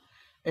cheap.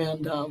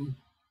 And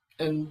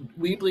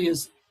Weebly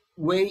is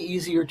way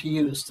easier to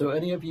use. So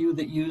any of you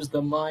that use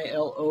the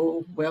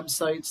MyLO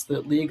websites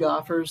that League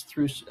offers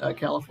through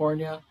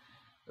California,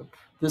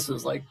 this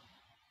is like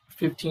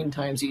 15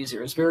 times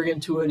easier. It's very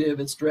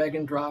intuitive. It's drag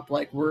and drop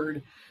like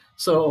Word.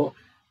 So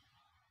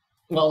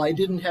while I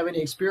didn't have any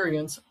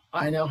experience,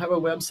 I now have a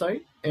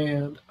website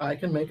and I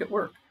can make it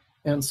work.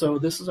 And so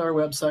this is our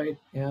website,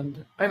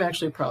 and I'm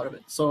actually proud of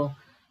it. So,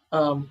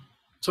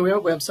 so we have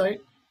a website,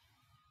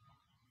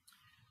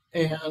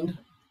 and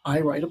I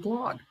write a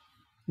blog.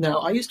 Now,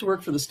 I used to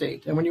work for the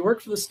state, and when you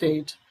work for the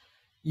state,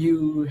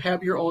 you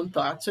have your own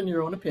thoughts and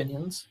your own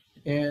opinions,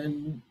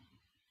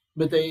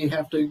 but they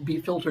have to be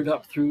filtered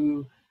up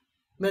through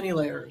many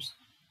layers.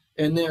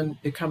 And then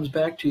it comes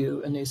back to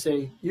you and they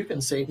say, you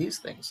can say these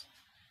things.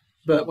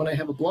 But when I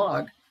have a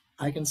blog,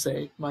 I can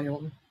say my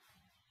own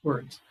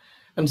words.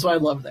 And so I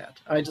love that.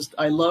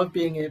 I love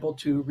being able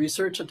to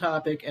research a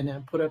topic and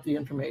then put up the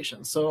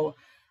information. So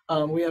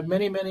we have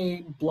many,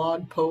 many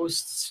blog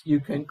posts. You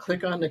can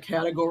click on the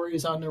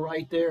categories on the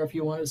right there if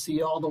you want to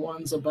see all the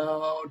ones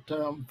about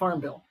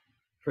Farm Bill,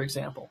 for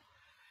example.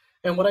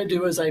 And what I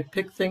do is I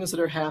pick things that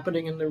are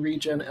happening in the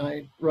region and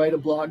I write a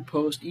blog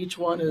post. Each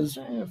one is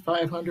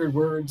 500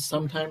 words,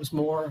 sometimes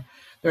more.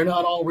 They're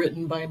not all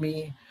written by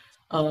me.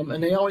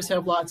 And they always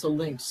have lots of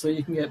links so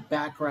you can get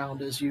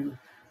background as you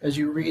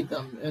read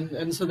them.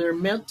 And so they're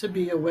meant to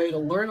be a way to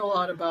learn a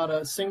lot about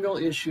a single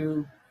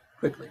issue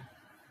quickly.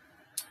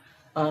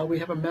 We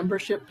have a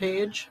membership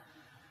page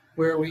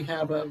where we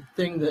have a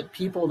thing that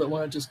people that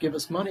want to just give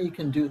us money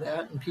can do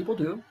that, and people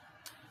do.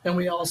 And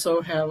we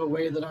also have a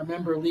way that our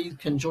member league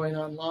can join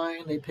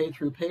online. They pay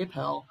through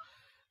PayPal,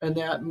 and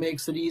that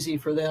makes it easy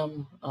for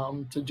them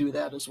to do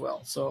that as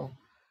well. So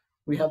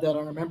we have that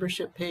on our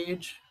membership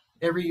page.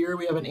 Every year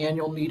we have an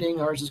annual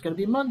meeting. Ours is going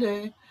to be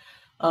Monday.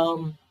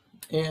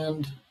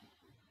 And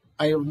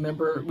I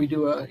remember we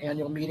do an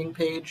annual meeting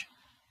page.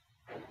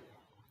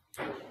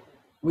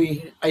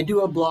 I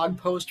do a blog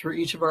post for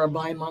each of our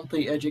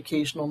bi-monthly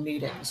educational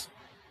meetings.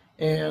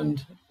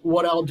 And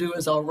what I'll do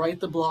is I'll write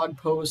the blog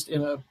post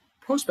in a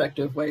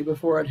prospective way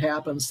before it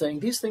happens, saying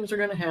these things are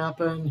going to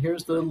happen.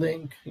 Here's the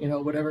link,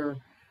 whatever.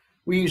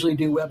 We usually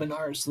do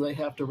webinars, so they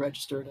have to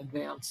register in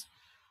advance.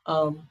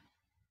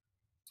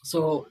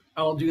 So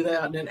I'll do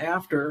that. And then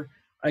after,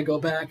 I go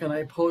back and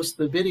I post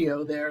the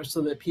video there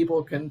so that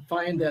people can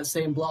find that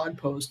same blog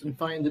post and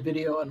find the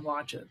video and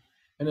watch it.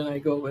 And then I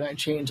go and I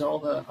change all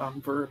the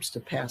verbs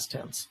to past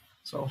tense.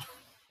 So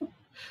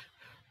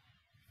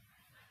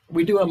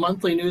we do a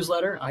monthly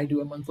newsletter. I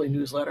do a monthly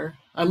newsletter.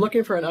 I'm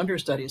looking for an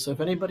understudy. So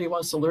if anybody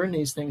wants to learn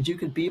these things, you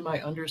could be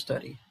my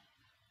understudy.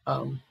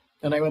 And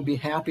I would be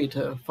happy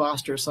to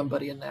foster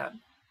somebody in that.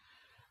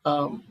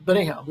 But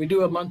anyhow, we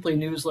do a monthly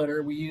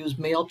newsletter. We use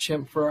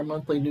MailChimp for our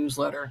monthly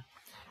newsletter.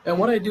 And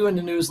what I do in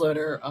the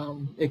newsletter,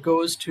 it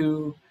goes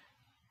to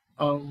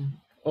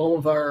all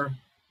of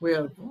we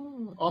have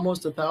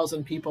almost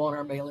 1,000 people on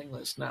our mailing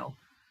list now.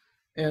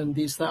 And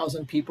these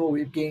 1,000 people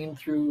we've gained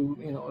through,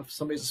 if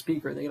somebody's a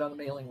speaker, they get on the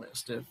mailing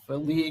list. If a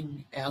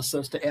league asks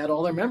us to add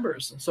all their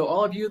members. So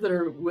all of you that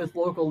are with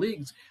local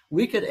leagues,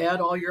 we could add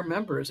all your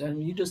members.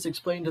 And you just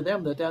explain to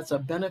them that that's a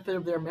benefit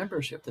of their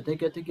membership, that they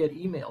get to get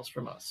emails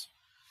from us.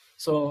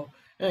 So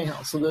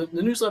anyhow, so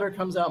the newsletter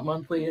comes out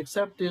monthly,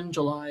 except in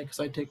July, because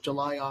I take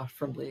July off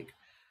from league.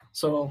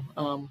 So,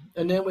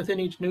 and then within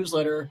each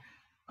newsletter,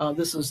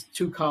 this is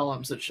 2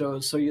 columns that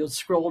shows. So you'll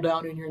scroll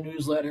down in your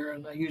newsletter,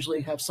 and I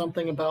usually have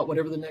something about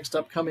whatever the next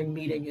upcoming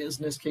meeting is.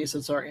 In this case,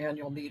 it's our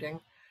annual meeting.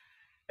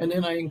 And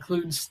then I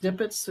include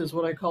snippets, is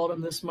what I called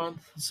them this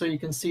month. So you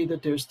can see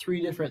that there's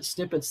 3 different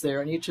snippets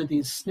there, and each of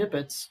these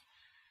snippets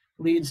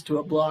leads to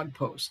a blog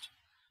post.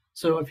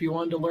 So if you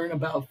wanted to learn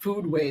about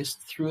food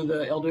waste through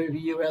the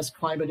LWV US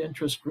Climate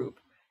Interest Group,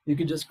 you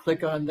can just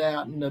click on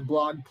that and the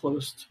blog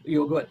post,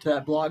 you'll go to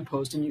that blog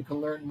post and you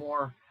can learn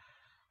more.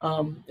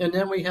 And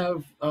then we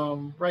have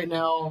right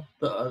now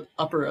the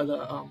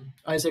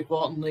Isaac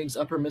Walton League's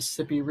Upper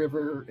Mississippi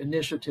River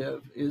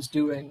Initiative is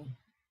doing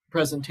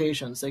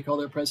presentations. They call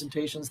their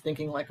presentations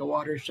Thinking Like a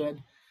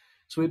Watershed.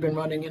 So we've been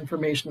running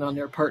information on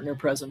their partner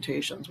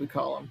presentations, we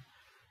call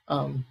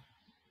them.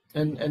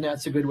 And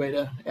that's a good way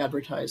to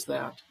advertise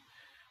that.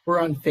 We're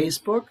on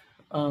Facebook.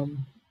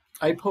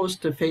 I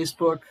post to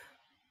Facebook,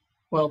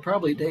 well,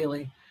 probably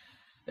daily.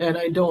 And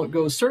I don't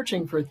go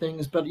searching for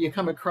things, but you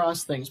come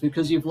across things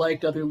because you've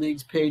liked other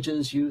leagues'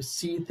 pages, you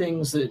see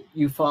things that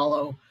you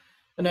follow,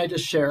 and I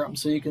just share them.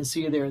 So you can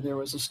see there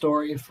was a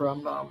story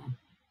from,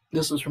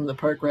 this was from the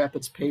Park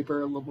Rapids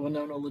paper,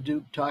 Winona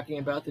LeDuc, talking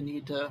about the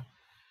need to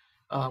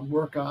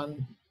work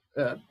on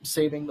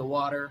saving the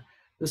water.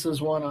 This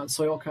is one on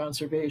soil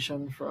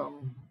conservation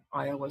from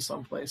Iowa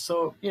someplace.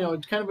 So,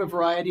 it's kind of a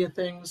variety of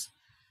things.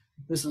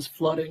 This is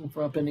flooding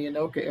from up in the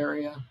Anoka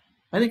area.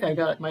 I think I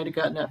might have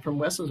gotten that from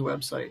Wes's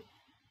website.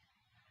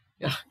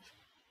 Yeah.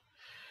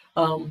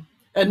 And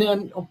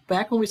then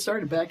back when we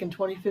started, back in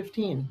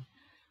 2015,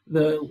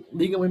 the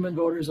League of Women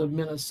Voters of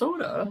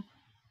Minnesota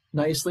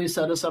nicely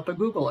set us up a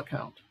Google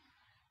account.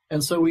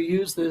 And so we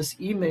use this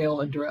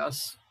email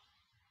address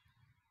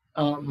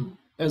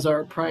as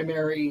our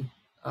primary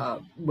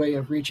way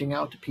of reaching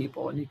out to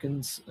people.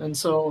 And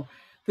so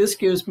this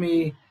gives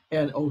me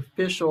an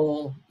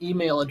official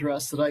email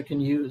address that I can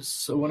use.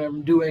 So when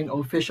I'm doing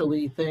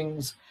officially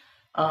things,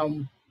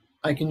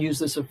 I can use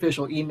this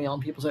official email,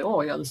 and people say,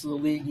 oh yeah, this is a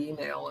league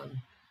email,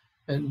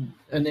 and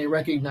they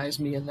recognize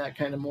me in that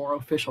kind of more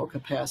official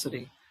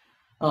capacity.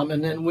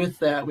 And then with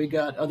that, we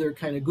got other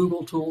kind of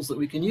Google tools that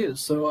we can use.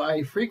 So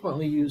I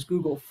frequently use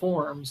Google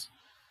Forms.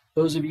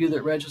 Those of you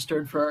that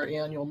registered for our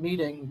annual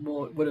meeting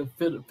would have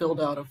filled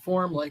out a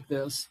form like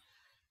this.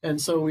 And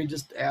so we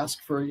just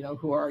ask for,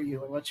 who are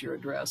you and what's your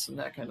address and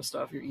that kind of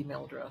stuff, your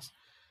email address.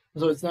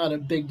 So it's not a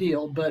big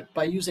deal, but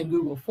by using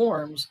Google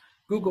Forms,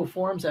 Google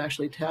Forms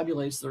actually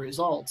tabulates the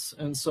results.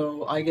 And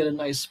so I get a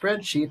nice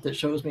spreadsheet that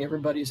shows me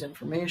everybody's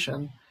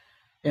information.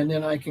 And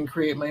then I can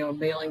create my own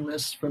mailing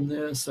list from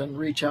this and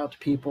reach out to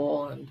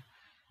people. And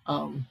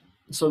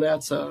so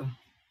that's a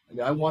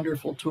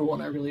wonderful tool,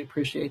 and I really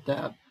appreciate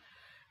that.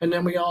 And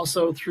then we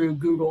also, through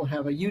Google,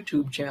 have a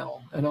YouTube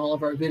channel, and all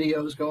of our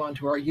videos go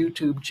onto our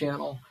YouTube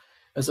channel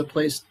as a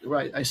place,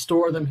 right? I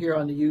store them here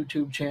on the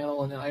YouTube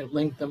channel, and then I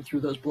link them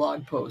through those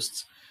blog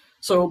posts.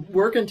 So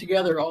working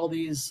together, all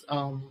these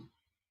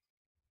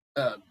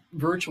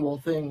virtual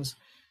things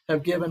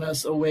have given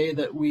us a way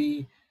that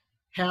we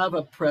have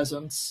a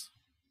presence.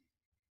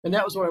 And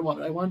that was what I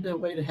wanted. I wanted a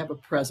way to have a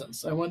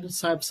presence. I wanted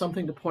to have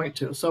something to point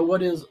to. So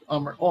what is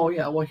UMRR? Oh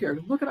yeah, well here,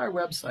 look at our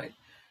website.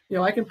 You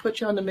know, I can put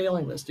you on the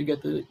mailing list to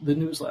get the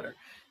newsletter.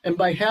 And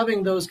by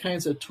having those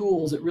kinds of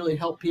tools, it really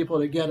helped people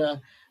to get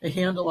a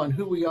handle on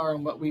who we are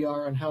and what we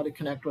are and how to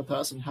connect with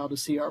us and how to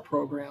see our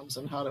programs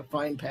and how to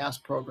find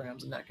past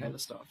programs and that kind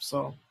of stuff.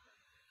 So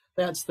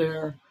that's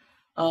there.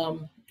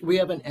 We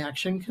have an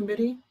action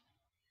committee,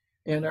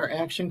 and our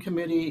action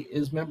committee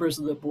is members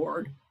of the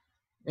board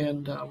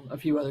and a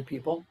few other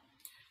people.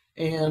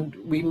 And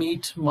we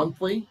meet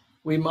monthly.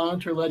 We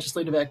monitor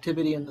legislative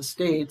activity in the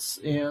states,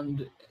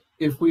 and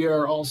if we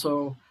are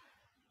also,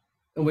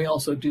 and we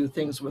also do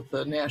things with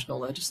the national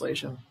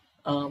legislation.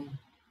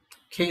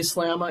 Kay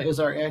Slama is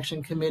our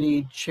action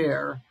committee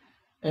chair,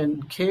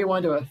 and Kay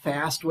wanted a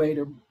fast way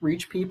to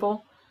reach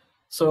people.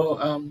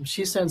 So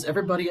she sends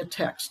everybody a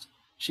text.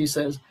 She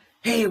says,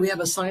 hey, we have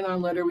a sign-on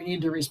letter we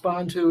need to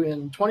respond to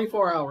in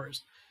 24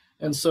 hours.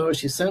 And so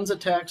she sends a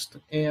text,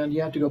 and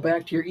you have to go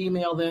back to your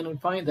email then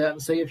and find that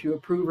and say if you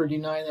approve or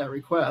deny that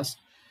request.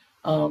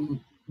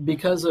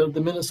 Because of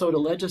the Minnesota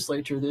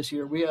legislature this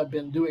year, we have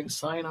been doing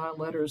sign-on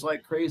letters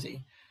like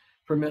crazy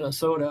for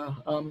Minnesota,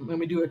 and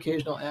we do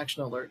occasional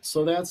action alerts.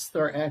 So that's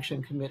our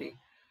action committee.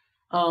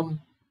 Yeah,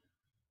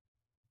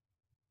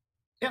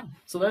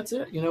 so that's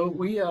it. You know,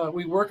 we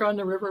work on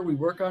the river, we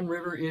work on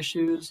river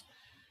issues.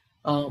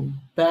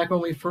 Back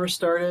when we first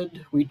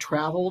started, we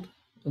traveled,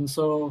 and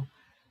so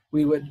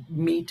we would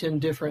meet in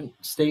different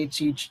states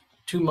each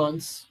 2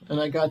 months, and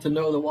I got to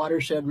know the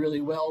watershed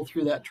really well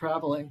through that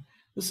traveling.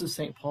 This is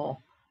St.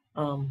 Paul.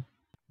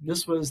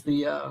 This was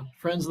the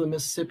Friends of the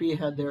Mississippi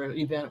had their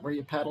event where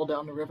you paddle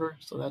down the river,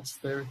 so that's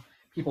their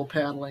people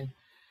paddling.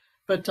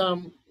 But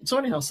so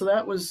anyhow, so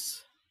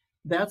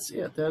that's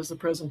it. That's the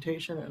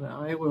presentation, and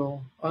I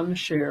will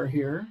unshare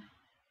here,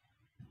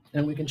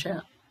 and we can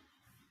chat.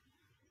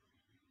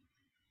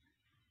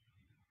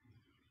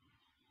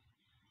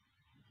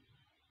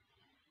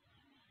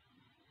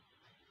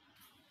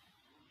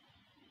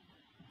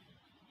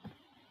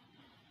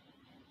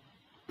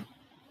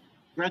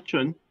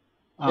 Gretchen,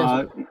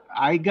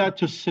 I got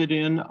to sit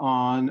in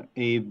on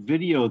a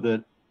video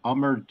that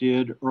UMRR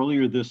did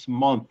earlier this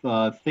month,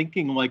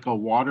 Thinking Like a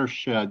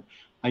Watershed.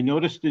 I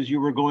noticed as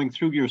you were going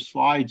through your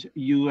slides,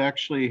 you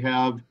actually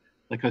have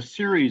like a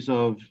series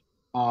of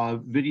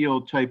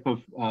video type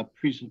of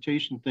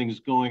presentation things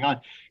going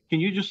on. Can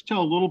you just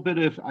tell a little bit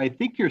if, I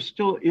think you're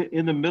still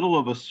in the middle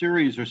of a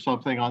series or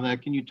something on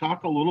that. Can you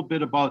talk a little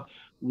bit about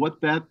what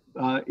that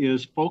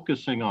is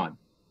focusing on?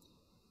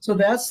 So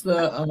that's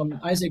the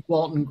Isaac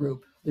Walton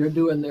group. They're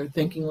doing their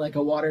Thinking Like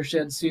a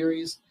Watershed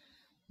series.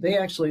 They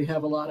actually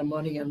have a lot of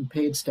money and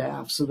paid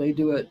staff, so they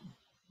do it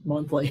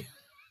monthly,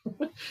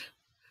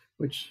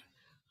 which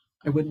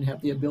I wouldn't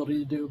have the ability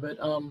to do. But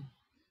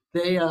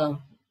they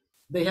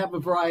have a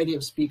variety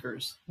of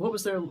speakers. What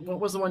was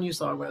the one you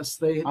saw, Wes?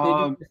 It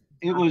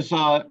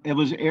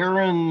was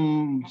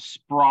Aaron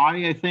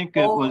Spry, I think.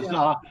 It was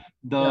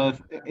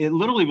it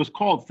literally was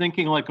called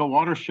Thinking Like a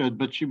Watershed,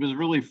 but she was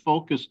really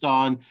focused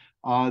on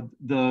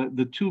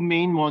the two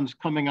main ones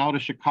coming out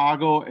of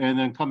Chicago and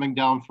then coming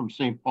down from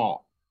St.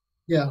 Paul.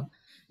 Yeah.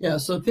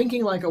 So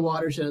Thinking Like a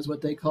Watershed is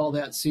what they call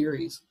that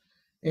series.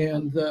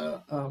 And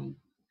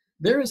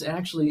there is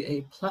actually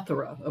a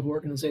plethora of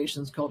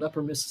organizations called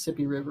Upper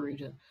Mississippi River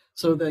Region.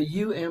 So the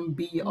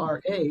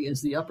UMBRA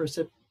is the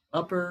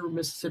Upper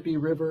Mississippi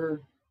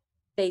River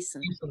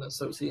Basin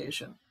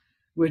Association,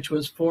 which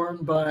was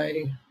formed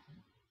by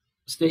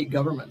state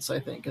governments, I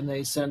think, and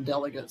they send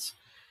delegates.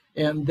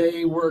 And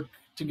they work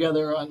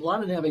together on a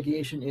lot of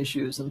navigation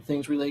issues and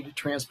things related to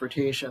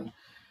transportation,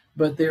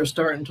 but they're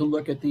starting to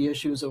look at the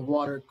issues of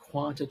water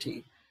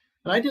quantity.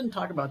 And I didn't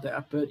talk about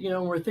that, but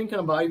we're thinking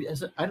about,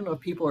 I don't know if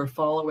people are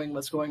following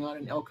what's going on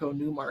in Elko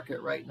New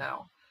Market right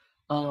now.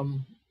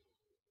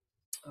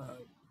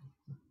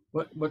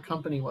 What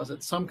company was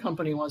it? Some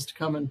company wants to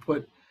come and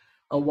put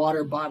a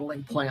water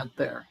bottling plant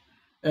there.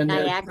 And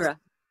Niagara.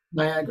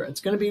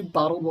 It's going to be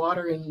bottled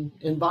water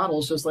in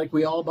bottles, just like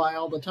we all buy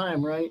all the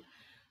time, right?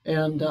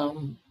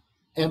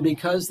 And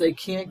because they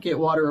can't get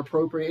water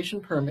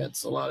appropriation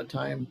permits a lot of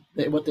time,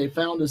 what they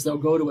found is they'll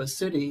go to a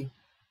city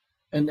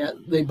and that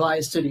they buy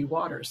city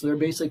water. So they're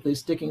basically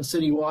sticking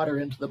city water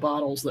into the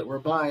bottles that we're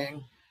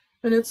buying.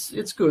 And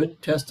it's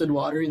good, tested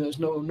water. There's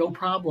no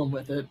problem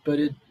with it, but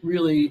it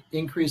really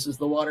increases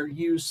the water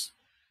use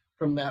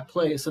from that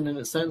place. And then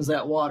it sends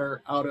that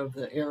water out of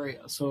the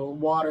area. So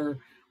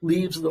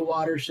leaves the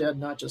watershed,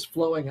 not just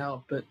flowing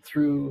out, but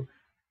through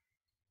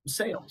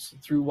sales,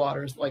 through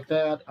waters like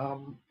that.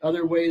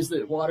 Other ways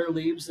that water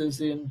leaves is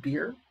in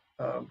beer,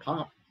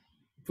 pop,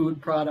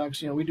 food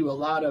products. We do a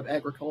lot of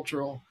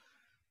agricultural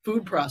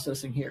food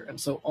processing here. And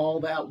so all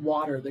that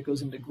water that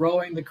goes into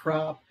growing the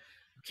crop,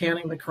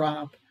 canning the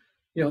crop,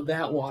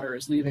 that water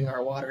is leaving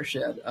our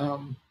watershed.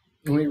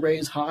 When we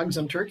raise hogs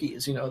and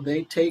turkeys,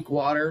 they take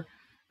water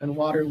and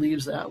water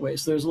leaves that way.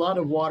 So there's a lot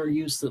of water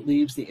use that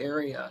leaves the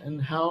area.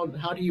 And how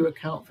do you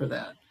account for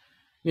that?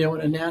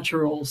 In a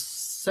natural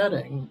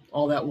setting,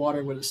 all that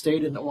water would have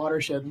stayed in the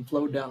watershed and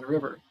flowed down the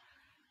river.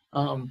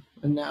 And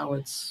now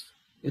it's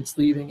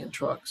leaving in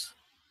trucks.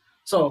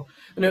 So,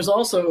 and there's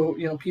also,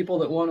 people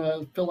that want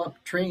to fill up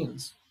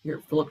trains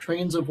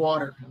of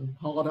water and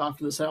haul it off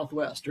to the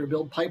southwest, or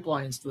build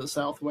pipelines to the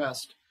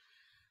southwest.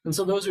 And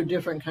so those are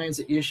different kinds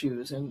of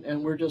issues.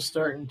 And we're just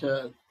starting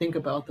to think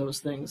about those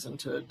things and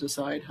to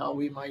decide how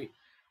we might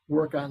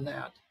work on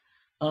that.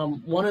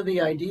 One of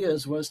the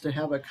ideas was to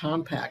have a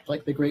compact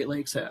like the Great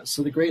Lakes has.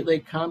 So the Great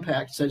Lake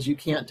Compact says you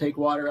can't take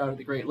water out of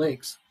the Great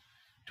Lakes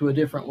to a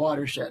different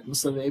watershed. And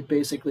so they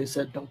basically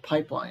said no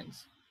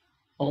pipelines,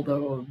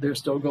 although they're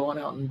still going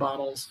out in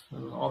bottles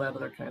and all that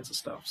other kinds of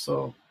stuff.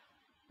 So,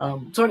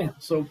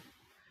 so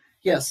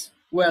yes,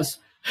 Wes,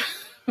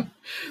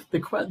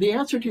 the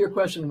answer to your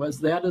question was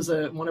that is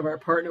one of our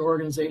partner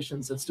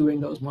organizations that's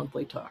doing those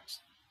monthly talks.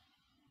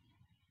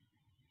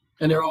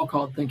 And they're all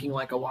called Thinking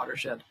Like a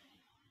Watershed.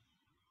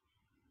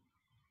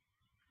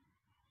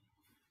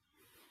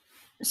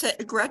 Say,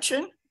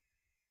 Gretchen,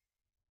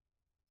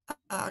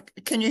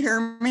 can you hear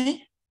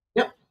me?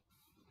 Yep.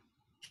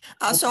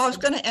 So I was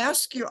going to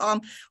ask you,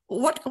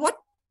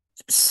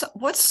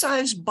 what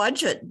size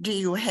budget do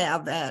you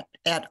have at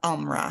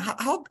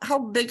UMRRA? How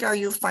big are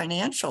you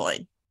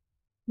financially?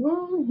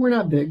 Well, we're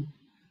not big.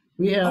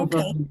 We have,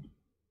 Okay.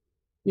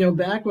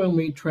 Back when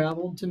we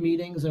traveled to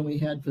meetings and we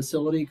had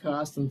facility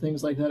costs and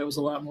things like that, it was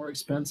a lot more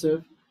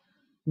expensive.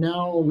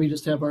 Now we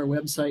just have our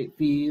website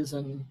fees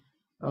and,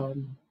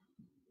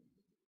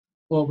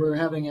 we're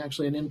having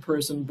actually an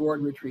in-person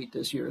board retreat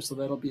this year, so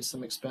that'll be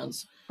some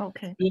expense.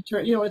 Okay.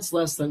 It's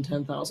less than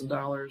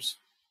 $10,000,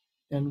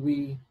 and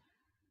we,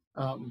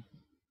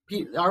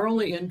 our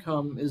only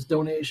income is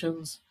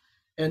donations,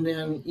 and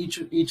then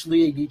each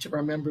league, each of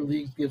our member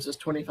leagues gives us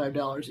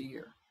 $25 a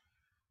year,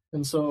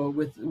 and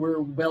so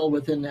we're well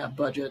within that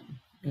budget,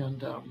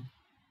 and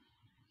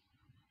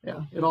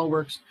it all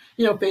works.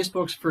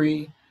 Facebook's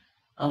free,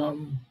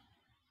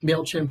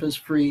 MailChimp is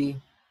free.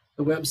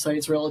 The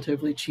website's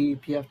relatively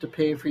cheap. You have to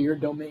pay for your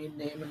domain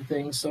name and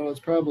things, so it's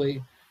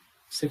probably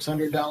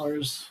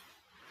 $600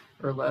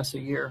 or less a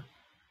year.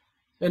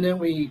 And then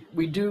we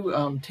do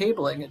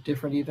tabling at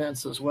different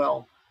events as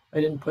well. I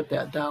didn't put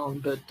that down,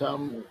 but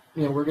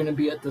we're going to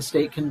be at the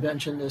state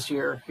convention this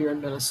year here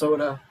in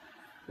Minnesota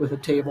with a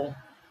table,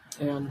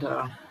 and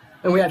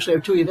we actually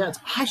have two events.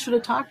 I should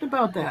have talked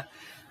about that.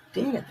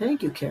 Dang it!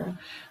 Thank you, Karen.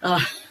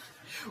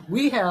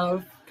 We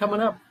have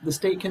coming up the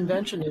state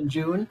convention in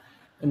June.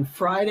 And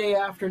Friday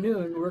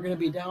afternoon, we're going to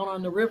be down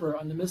on the river,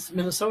 on the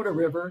Minnesota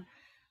River,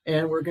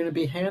 and we're going to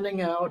be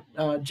handing out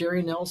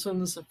Jerry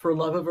Nelson's For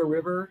Love of a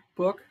River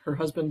book. Her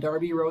husband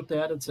Darby wrote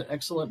that. It's an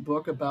excellent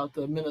book about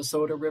the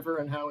Minnesota River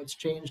and how it's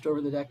changed over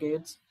the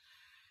decades.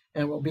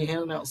 And we'll be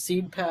handing out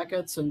seed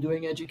packets and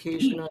doing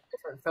education on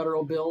different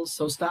federal bills.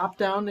 So stop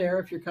down there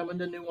if you're coming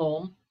to New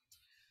Ulm.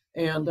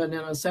 And then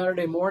on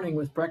Saturday morning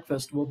with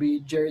breakfast,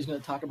 Jerry's going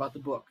to talk about the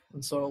book.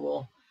 And so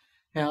we'll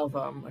have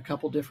a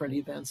couple different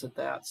events at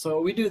that.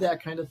 So we do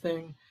that kind of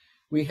thing.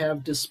 We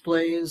have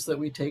displays that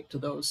we take to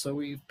those. So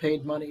we've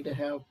paid money to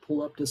have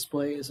pull-up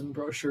displays and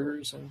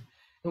brochures, and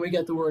we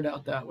get the word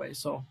out that way.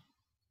 So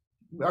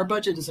our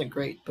budget isn't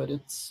great, but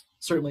it's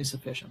certainly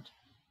sufficient.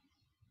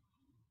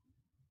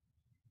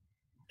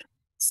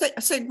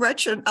 Say,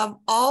 Gretchen, of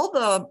all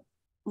the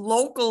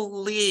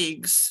local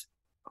leagues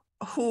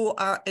who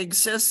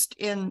exist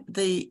in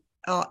the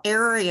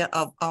area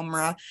of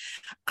UMRRA,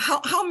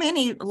 how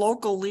many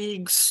local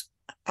leagues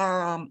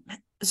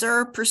is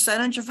there a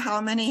percentage of how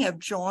many have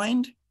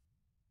joined?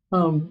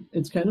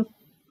 It's kind of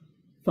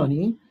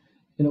funny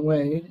in a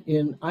way.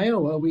 In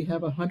Iowa, we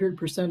have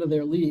 100% of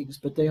their leagues,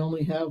 but they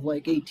only have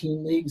like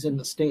 18 leagues in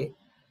the state.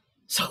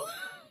 So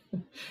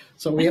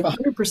we have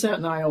 100%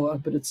 in Iowa,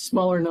 but it's a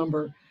smaller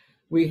number.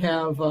 We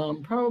have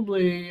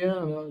probably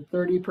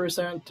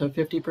 30% to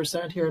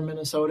 50% here in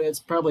Minnesota. It's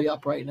probably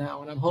up right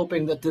now, and I'm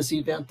hoping that this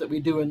event that we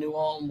do in New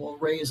Ulm will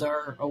raise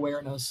our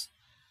awareness.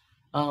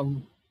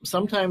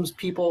 Sometimes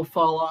people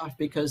fall off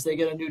because they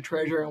get a new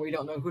treasurer and we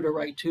don't know who to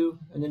write to,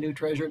 and the new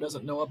treasurer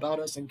doesn't know about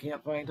us and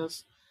can't find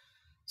us.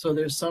 So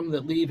there's some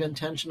that leave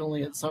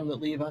intentionally and some that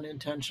leave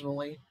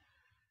unintentionally.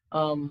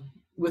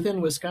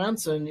 Within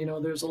Wisconsin,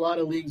 there's a lot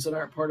of leagues that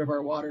aren't part of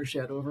our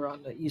watershed over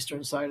on the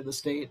eastern side of the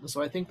state. And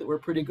so I think that we're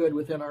pretty good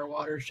within our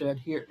watershed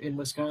here in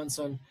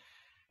Wisconsin.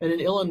 And in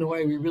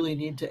Illinois, we really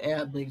need to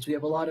add leagues. We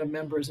have a lot of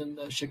members in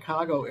the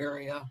Chicago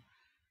area,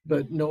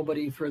 but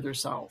nobody further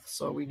south.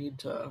 So we need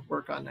to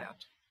work on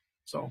that.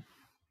 So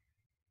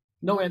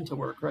no end to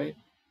work, right?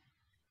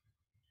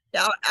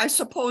 Yeah, I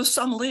suppose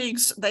some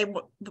leagues,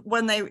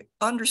 when they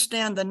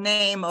understand the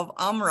name of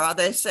UMRRA,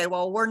 they say,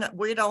 well,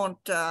 we don't,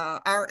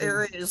 our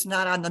area is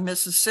not on the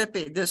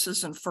Mississippi. This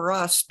isn't for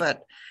us,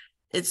 but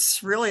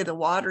it's really the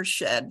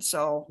watershed.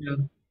 So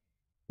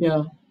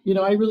Yeah. You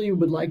know, I really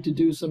would like to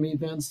do some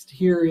events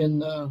here in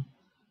the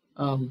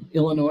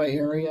Illinois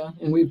area.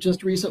 And we've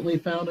just recently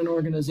found an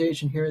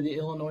organization here, the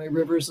Illinois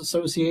Rivers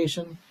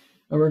Association.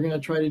 And we're going to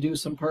try to do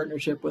some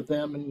partnership with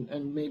them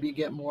and maybe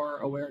get more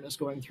awareness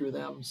going through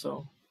them.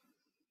 So,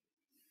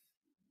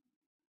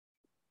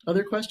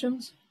 other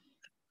questions?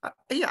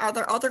 yeah, are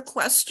there other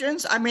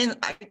questions? I mean,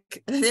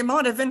 the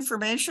amount of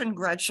information,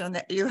 Gretchen,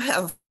 that you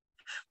have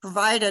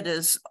provided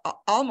is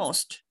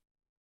almost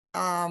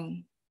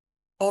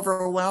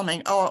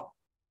overwhelming. Oh,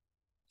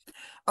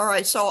 all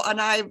right. So,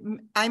 and I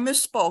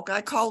misspoke.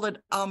 I called it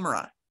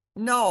UMRRA.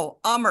 No,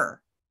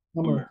 Hummer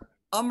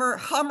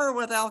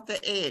without the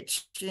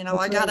H. You know,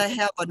 I gotta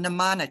have a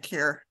mnemonic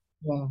here.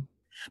 Yeah.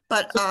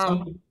 But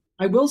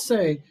I will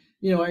say,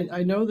 you know,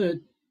 I know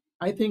that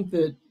I think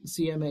that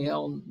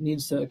CMAL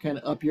needs to kind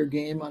of up your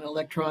game on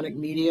electronic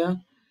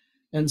media.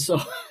 And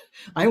so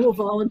I will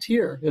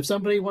volunteer. If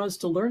somebody wants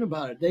to learn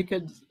about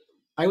it,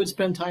 I would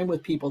spend time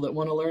with people that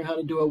want to learn how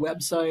to do a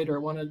website or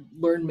want to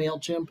learn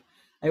MailChimp.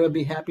 I would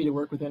be happy to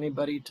work with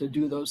anybody to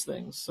do those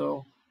things.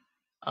 So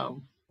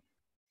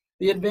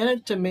the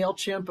advantage to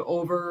MailChimp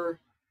over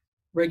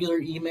regular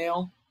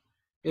email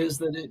is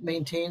that it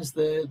maintains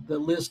the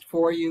list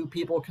for you.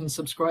 People can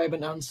subscribe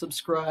and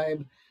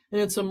unsubscribe, and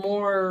it's a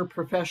more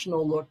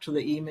professional look to the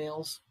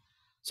emails.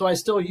 So I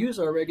still use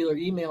our regular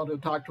email to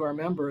talk to our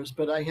members,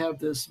 but I have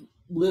this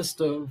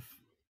list of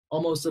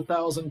almost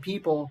 1,000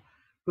 people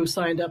who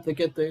signed up to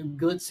get the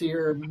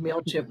glitzier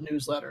MailChimp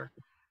newsletter.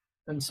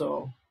 And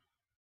so,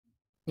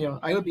 you know,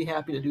 I would be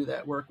happy to do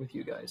that work with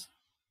you guys.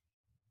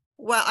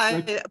 Well,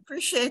 I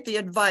appreciate the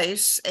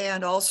advice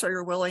and also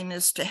your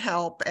willingness to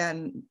help,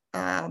 and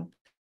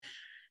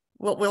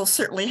we'll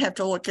certainly have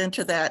to look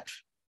into that.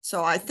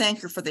 So I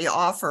thank you for the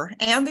offer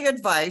and the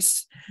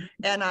advice,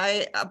 and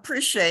I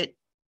appreciate,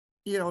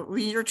 you know,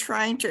 when you're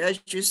trying to,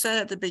 as you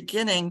said at the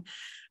beginning,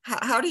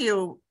 how do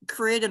you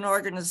create an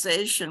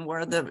organization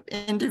where the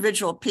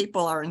individual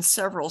people are in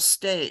several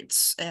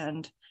states?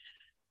 And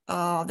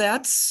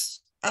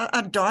that's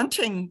a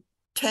daunting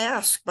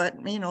task, but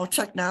you know,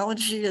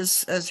 technology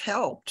has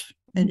helped,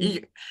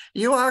 and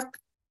you are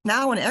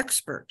now an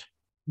expert.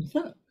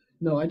 Yeah.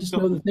 No, I just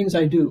know the things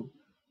I do.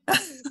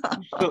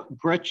 So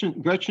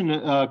Gretchen,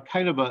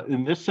 kind of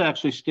and this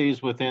actually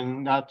stays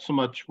within not so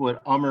much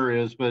what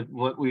UMRR is, but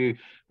what we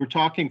were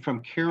talking from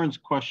Karen's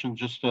question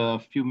just a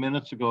few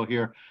minutes ago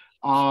here.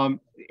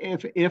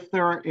 If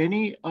there are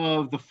any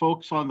of the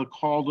folks on the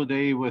call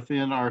today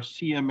within our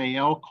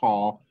CMAL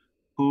call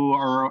who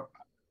are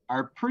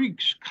pretty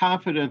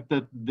confident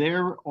that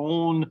their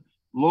own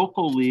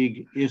local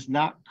league is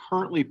not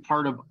currently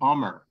part of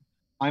UMRR,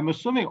 I'm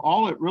assuming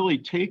all it really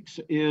takes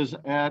is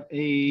at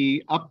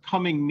a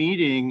upcoming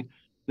meeting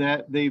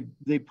that they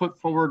put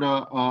forward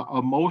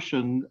a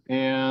motion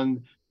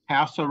and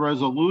pass a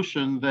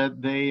resolution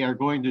that they are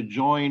going to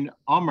join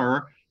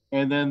UMRR,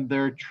 and then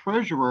their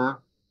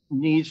treasurer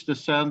needs to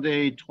send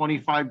a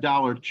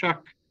 $25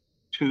 check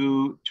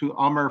to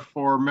UMRR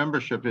for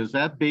membership. Is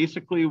that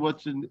basically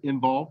what's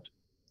involved?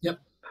 Yep.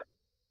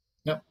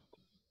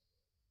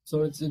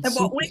 So it's and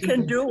what we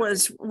can do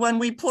is when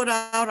we put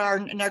out our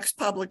next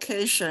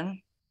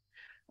publication,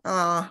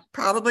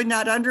 probably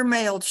not under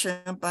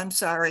MailChimp, I'm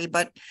sorry,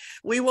 but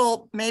we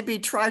will maybe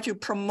try to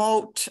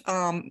promote,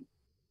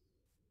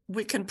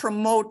 we can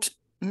promote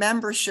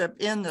membership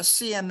in the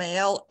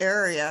CMAL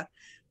area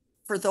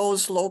for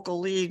those local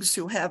leagues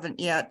who haven't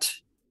yet,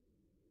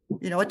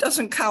 you know, it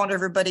doesn't count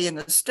everybody in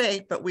the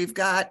state, but we've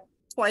got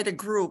quite a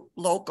group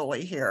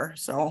locally here.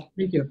 So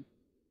thank you.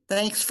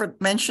 Thanks for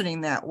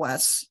mentioning that,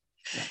 Wes.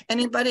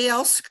 Anybody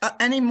else?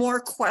 Any more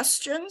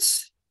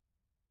questions?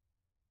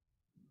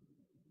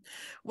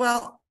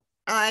 Well,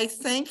 I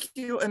thank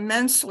you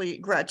immensely,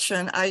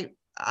 Gretchen.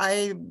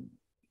 I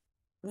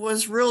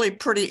was really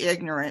pretty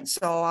ignorant,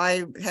 so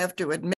I have to admit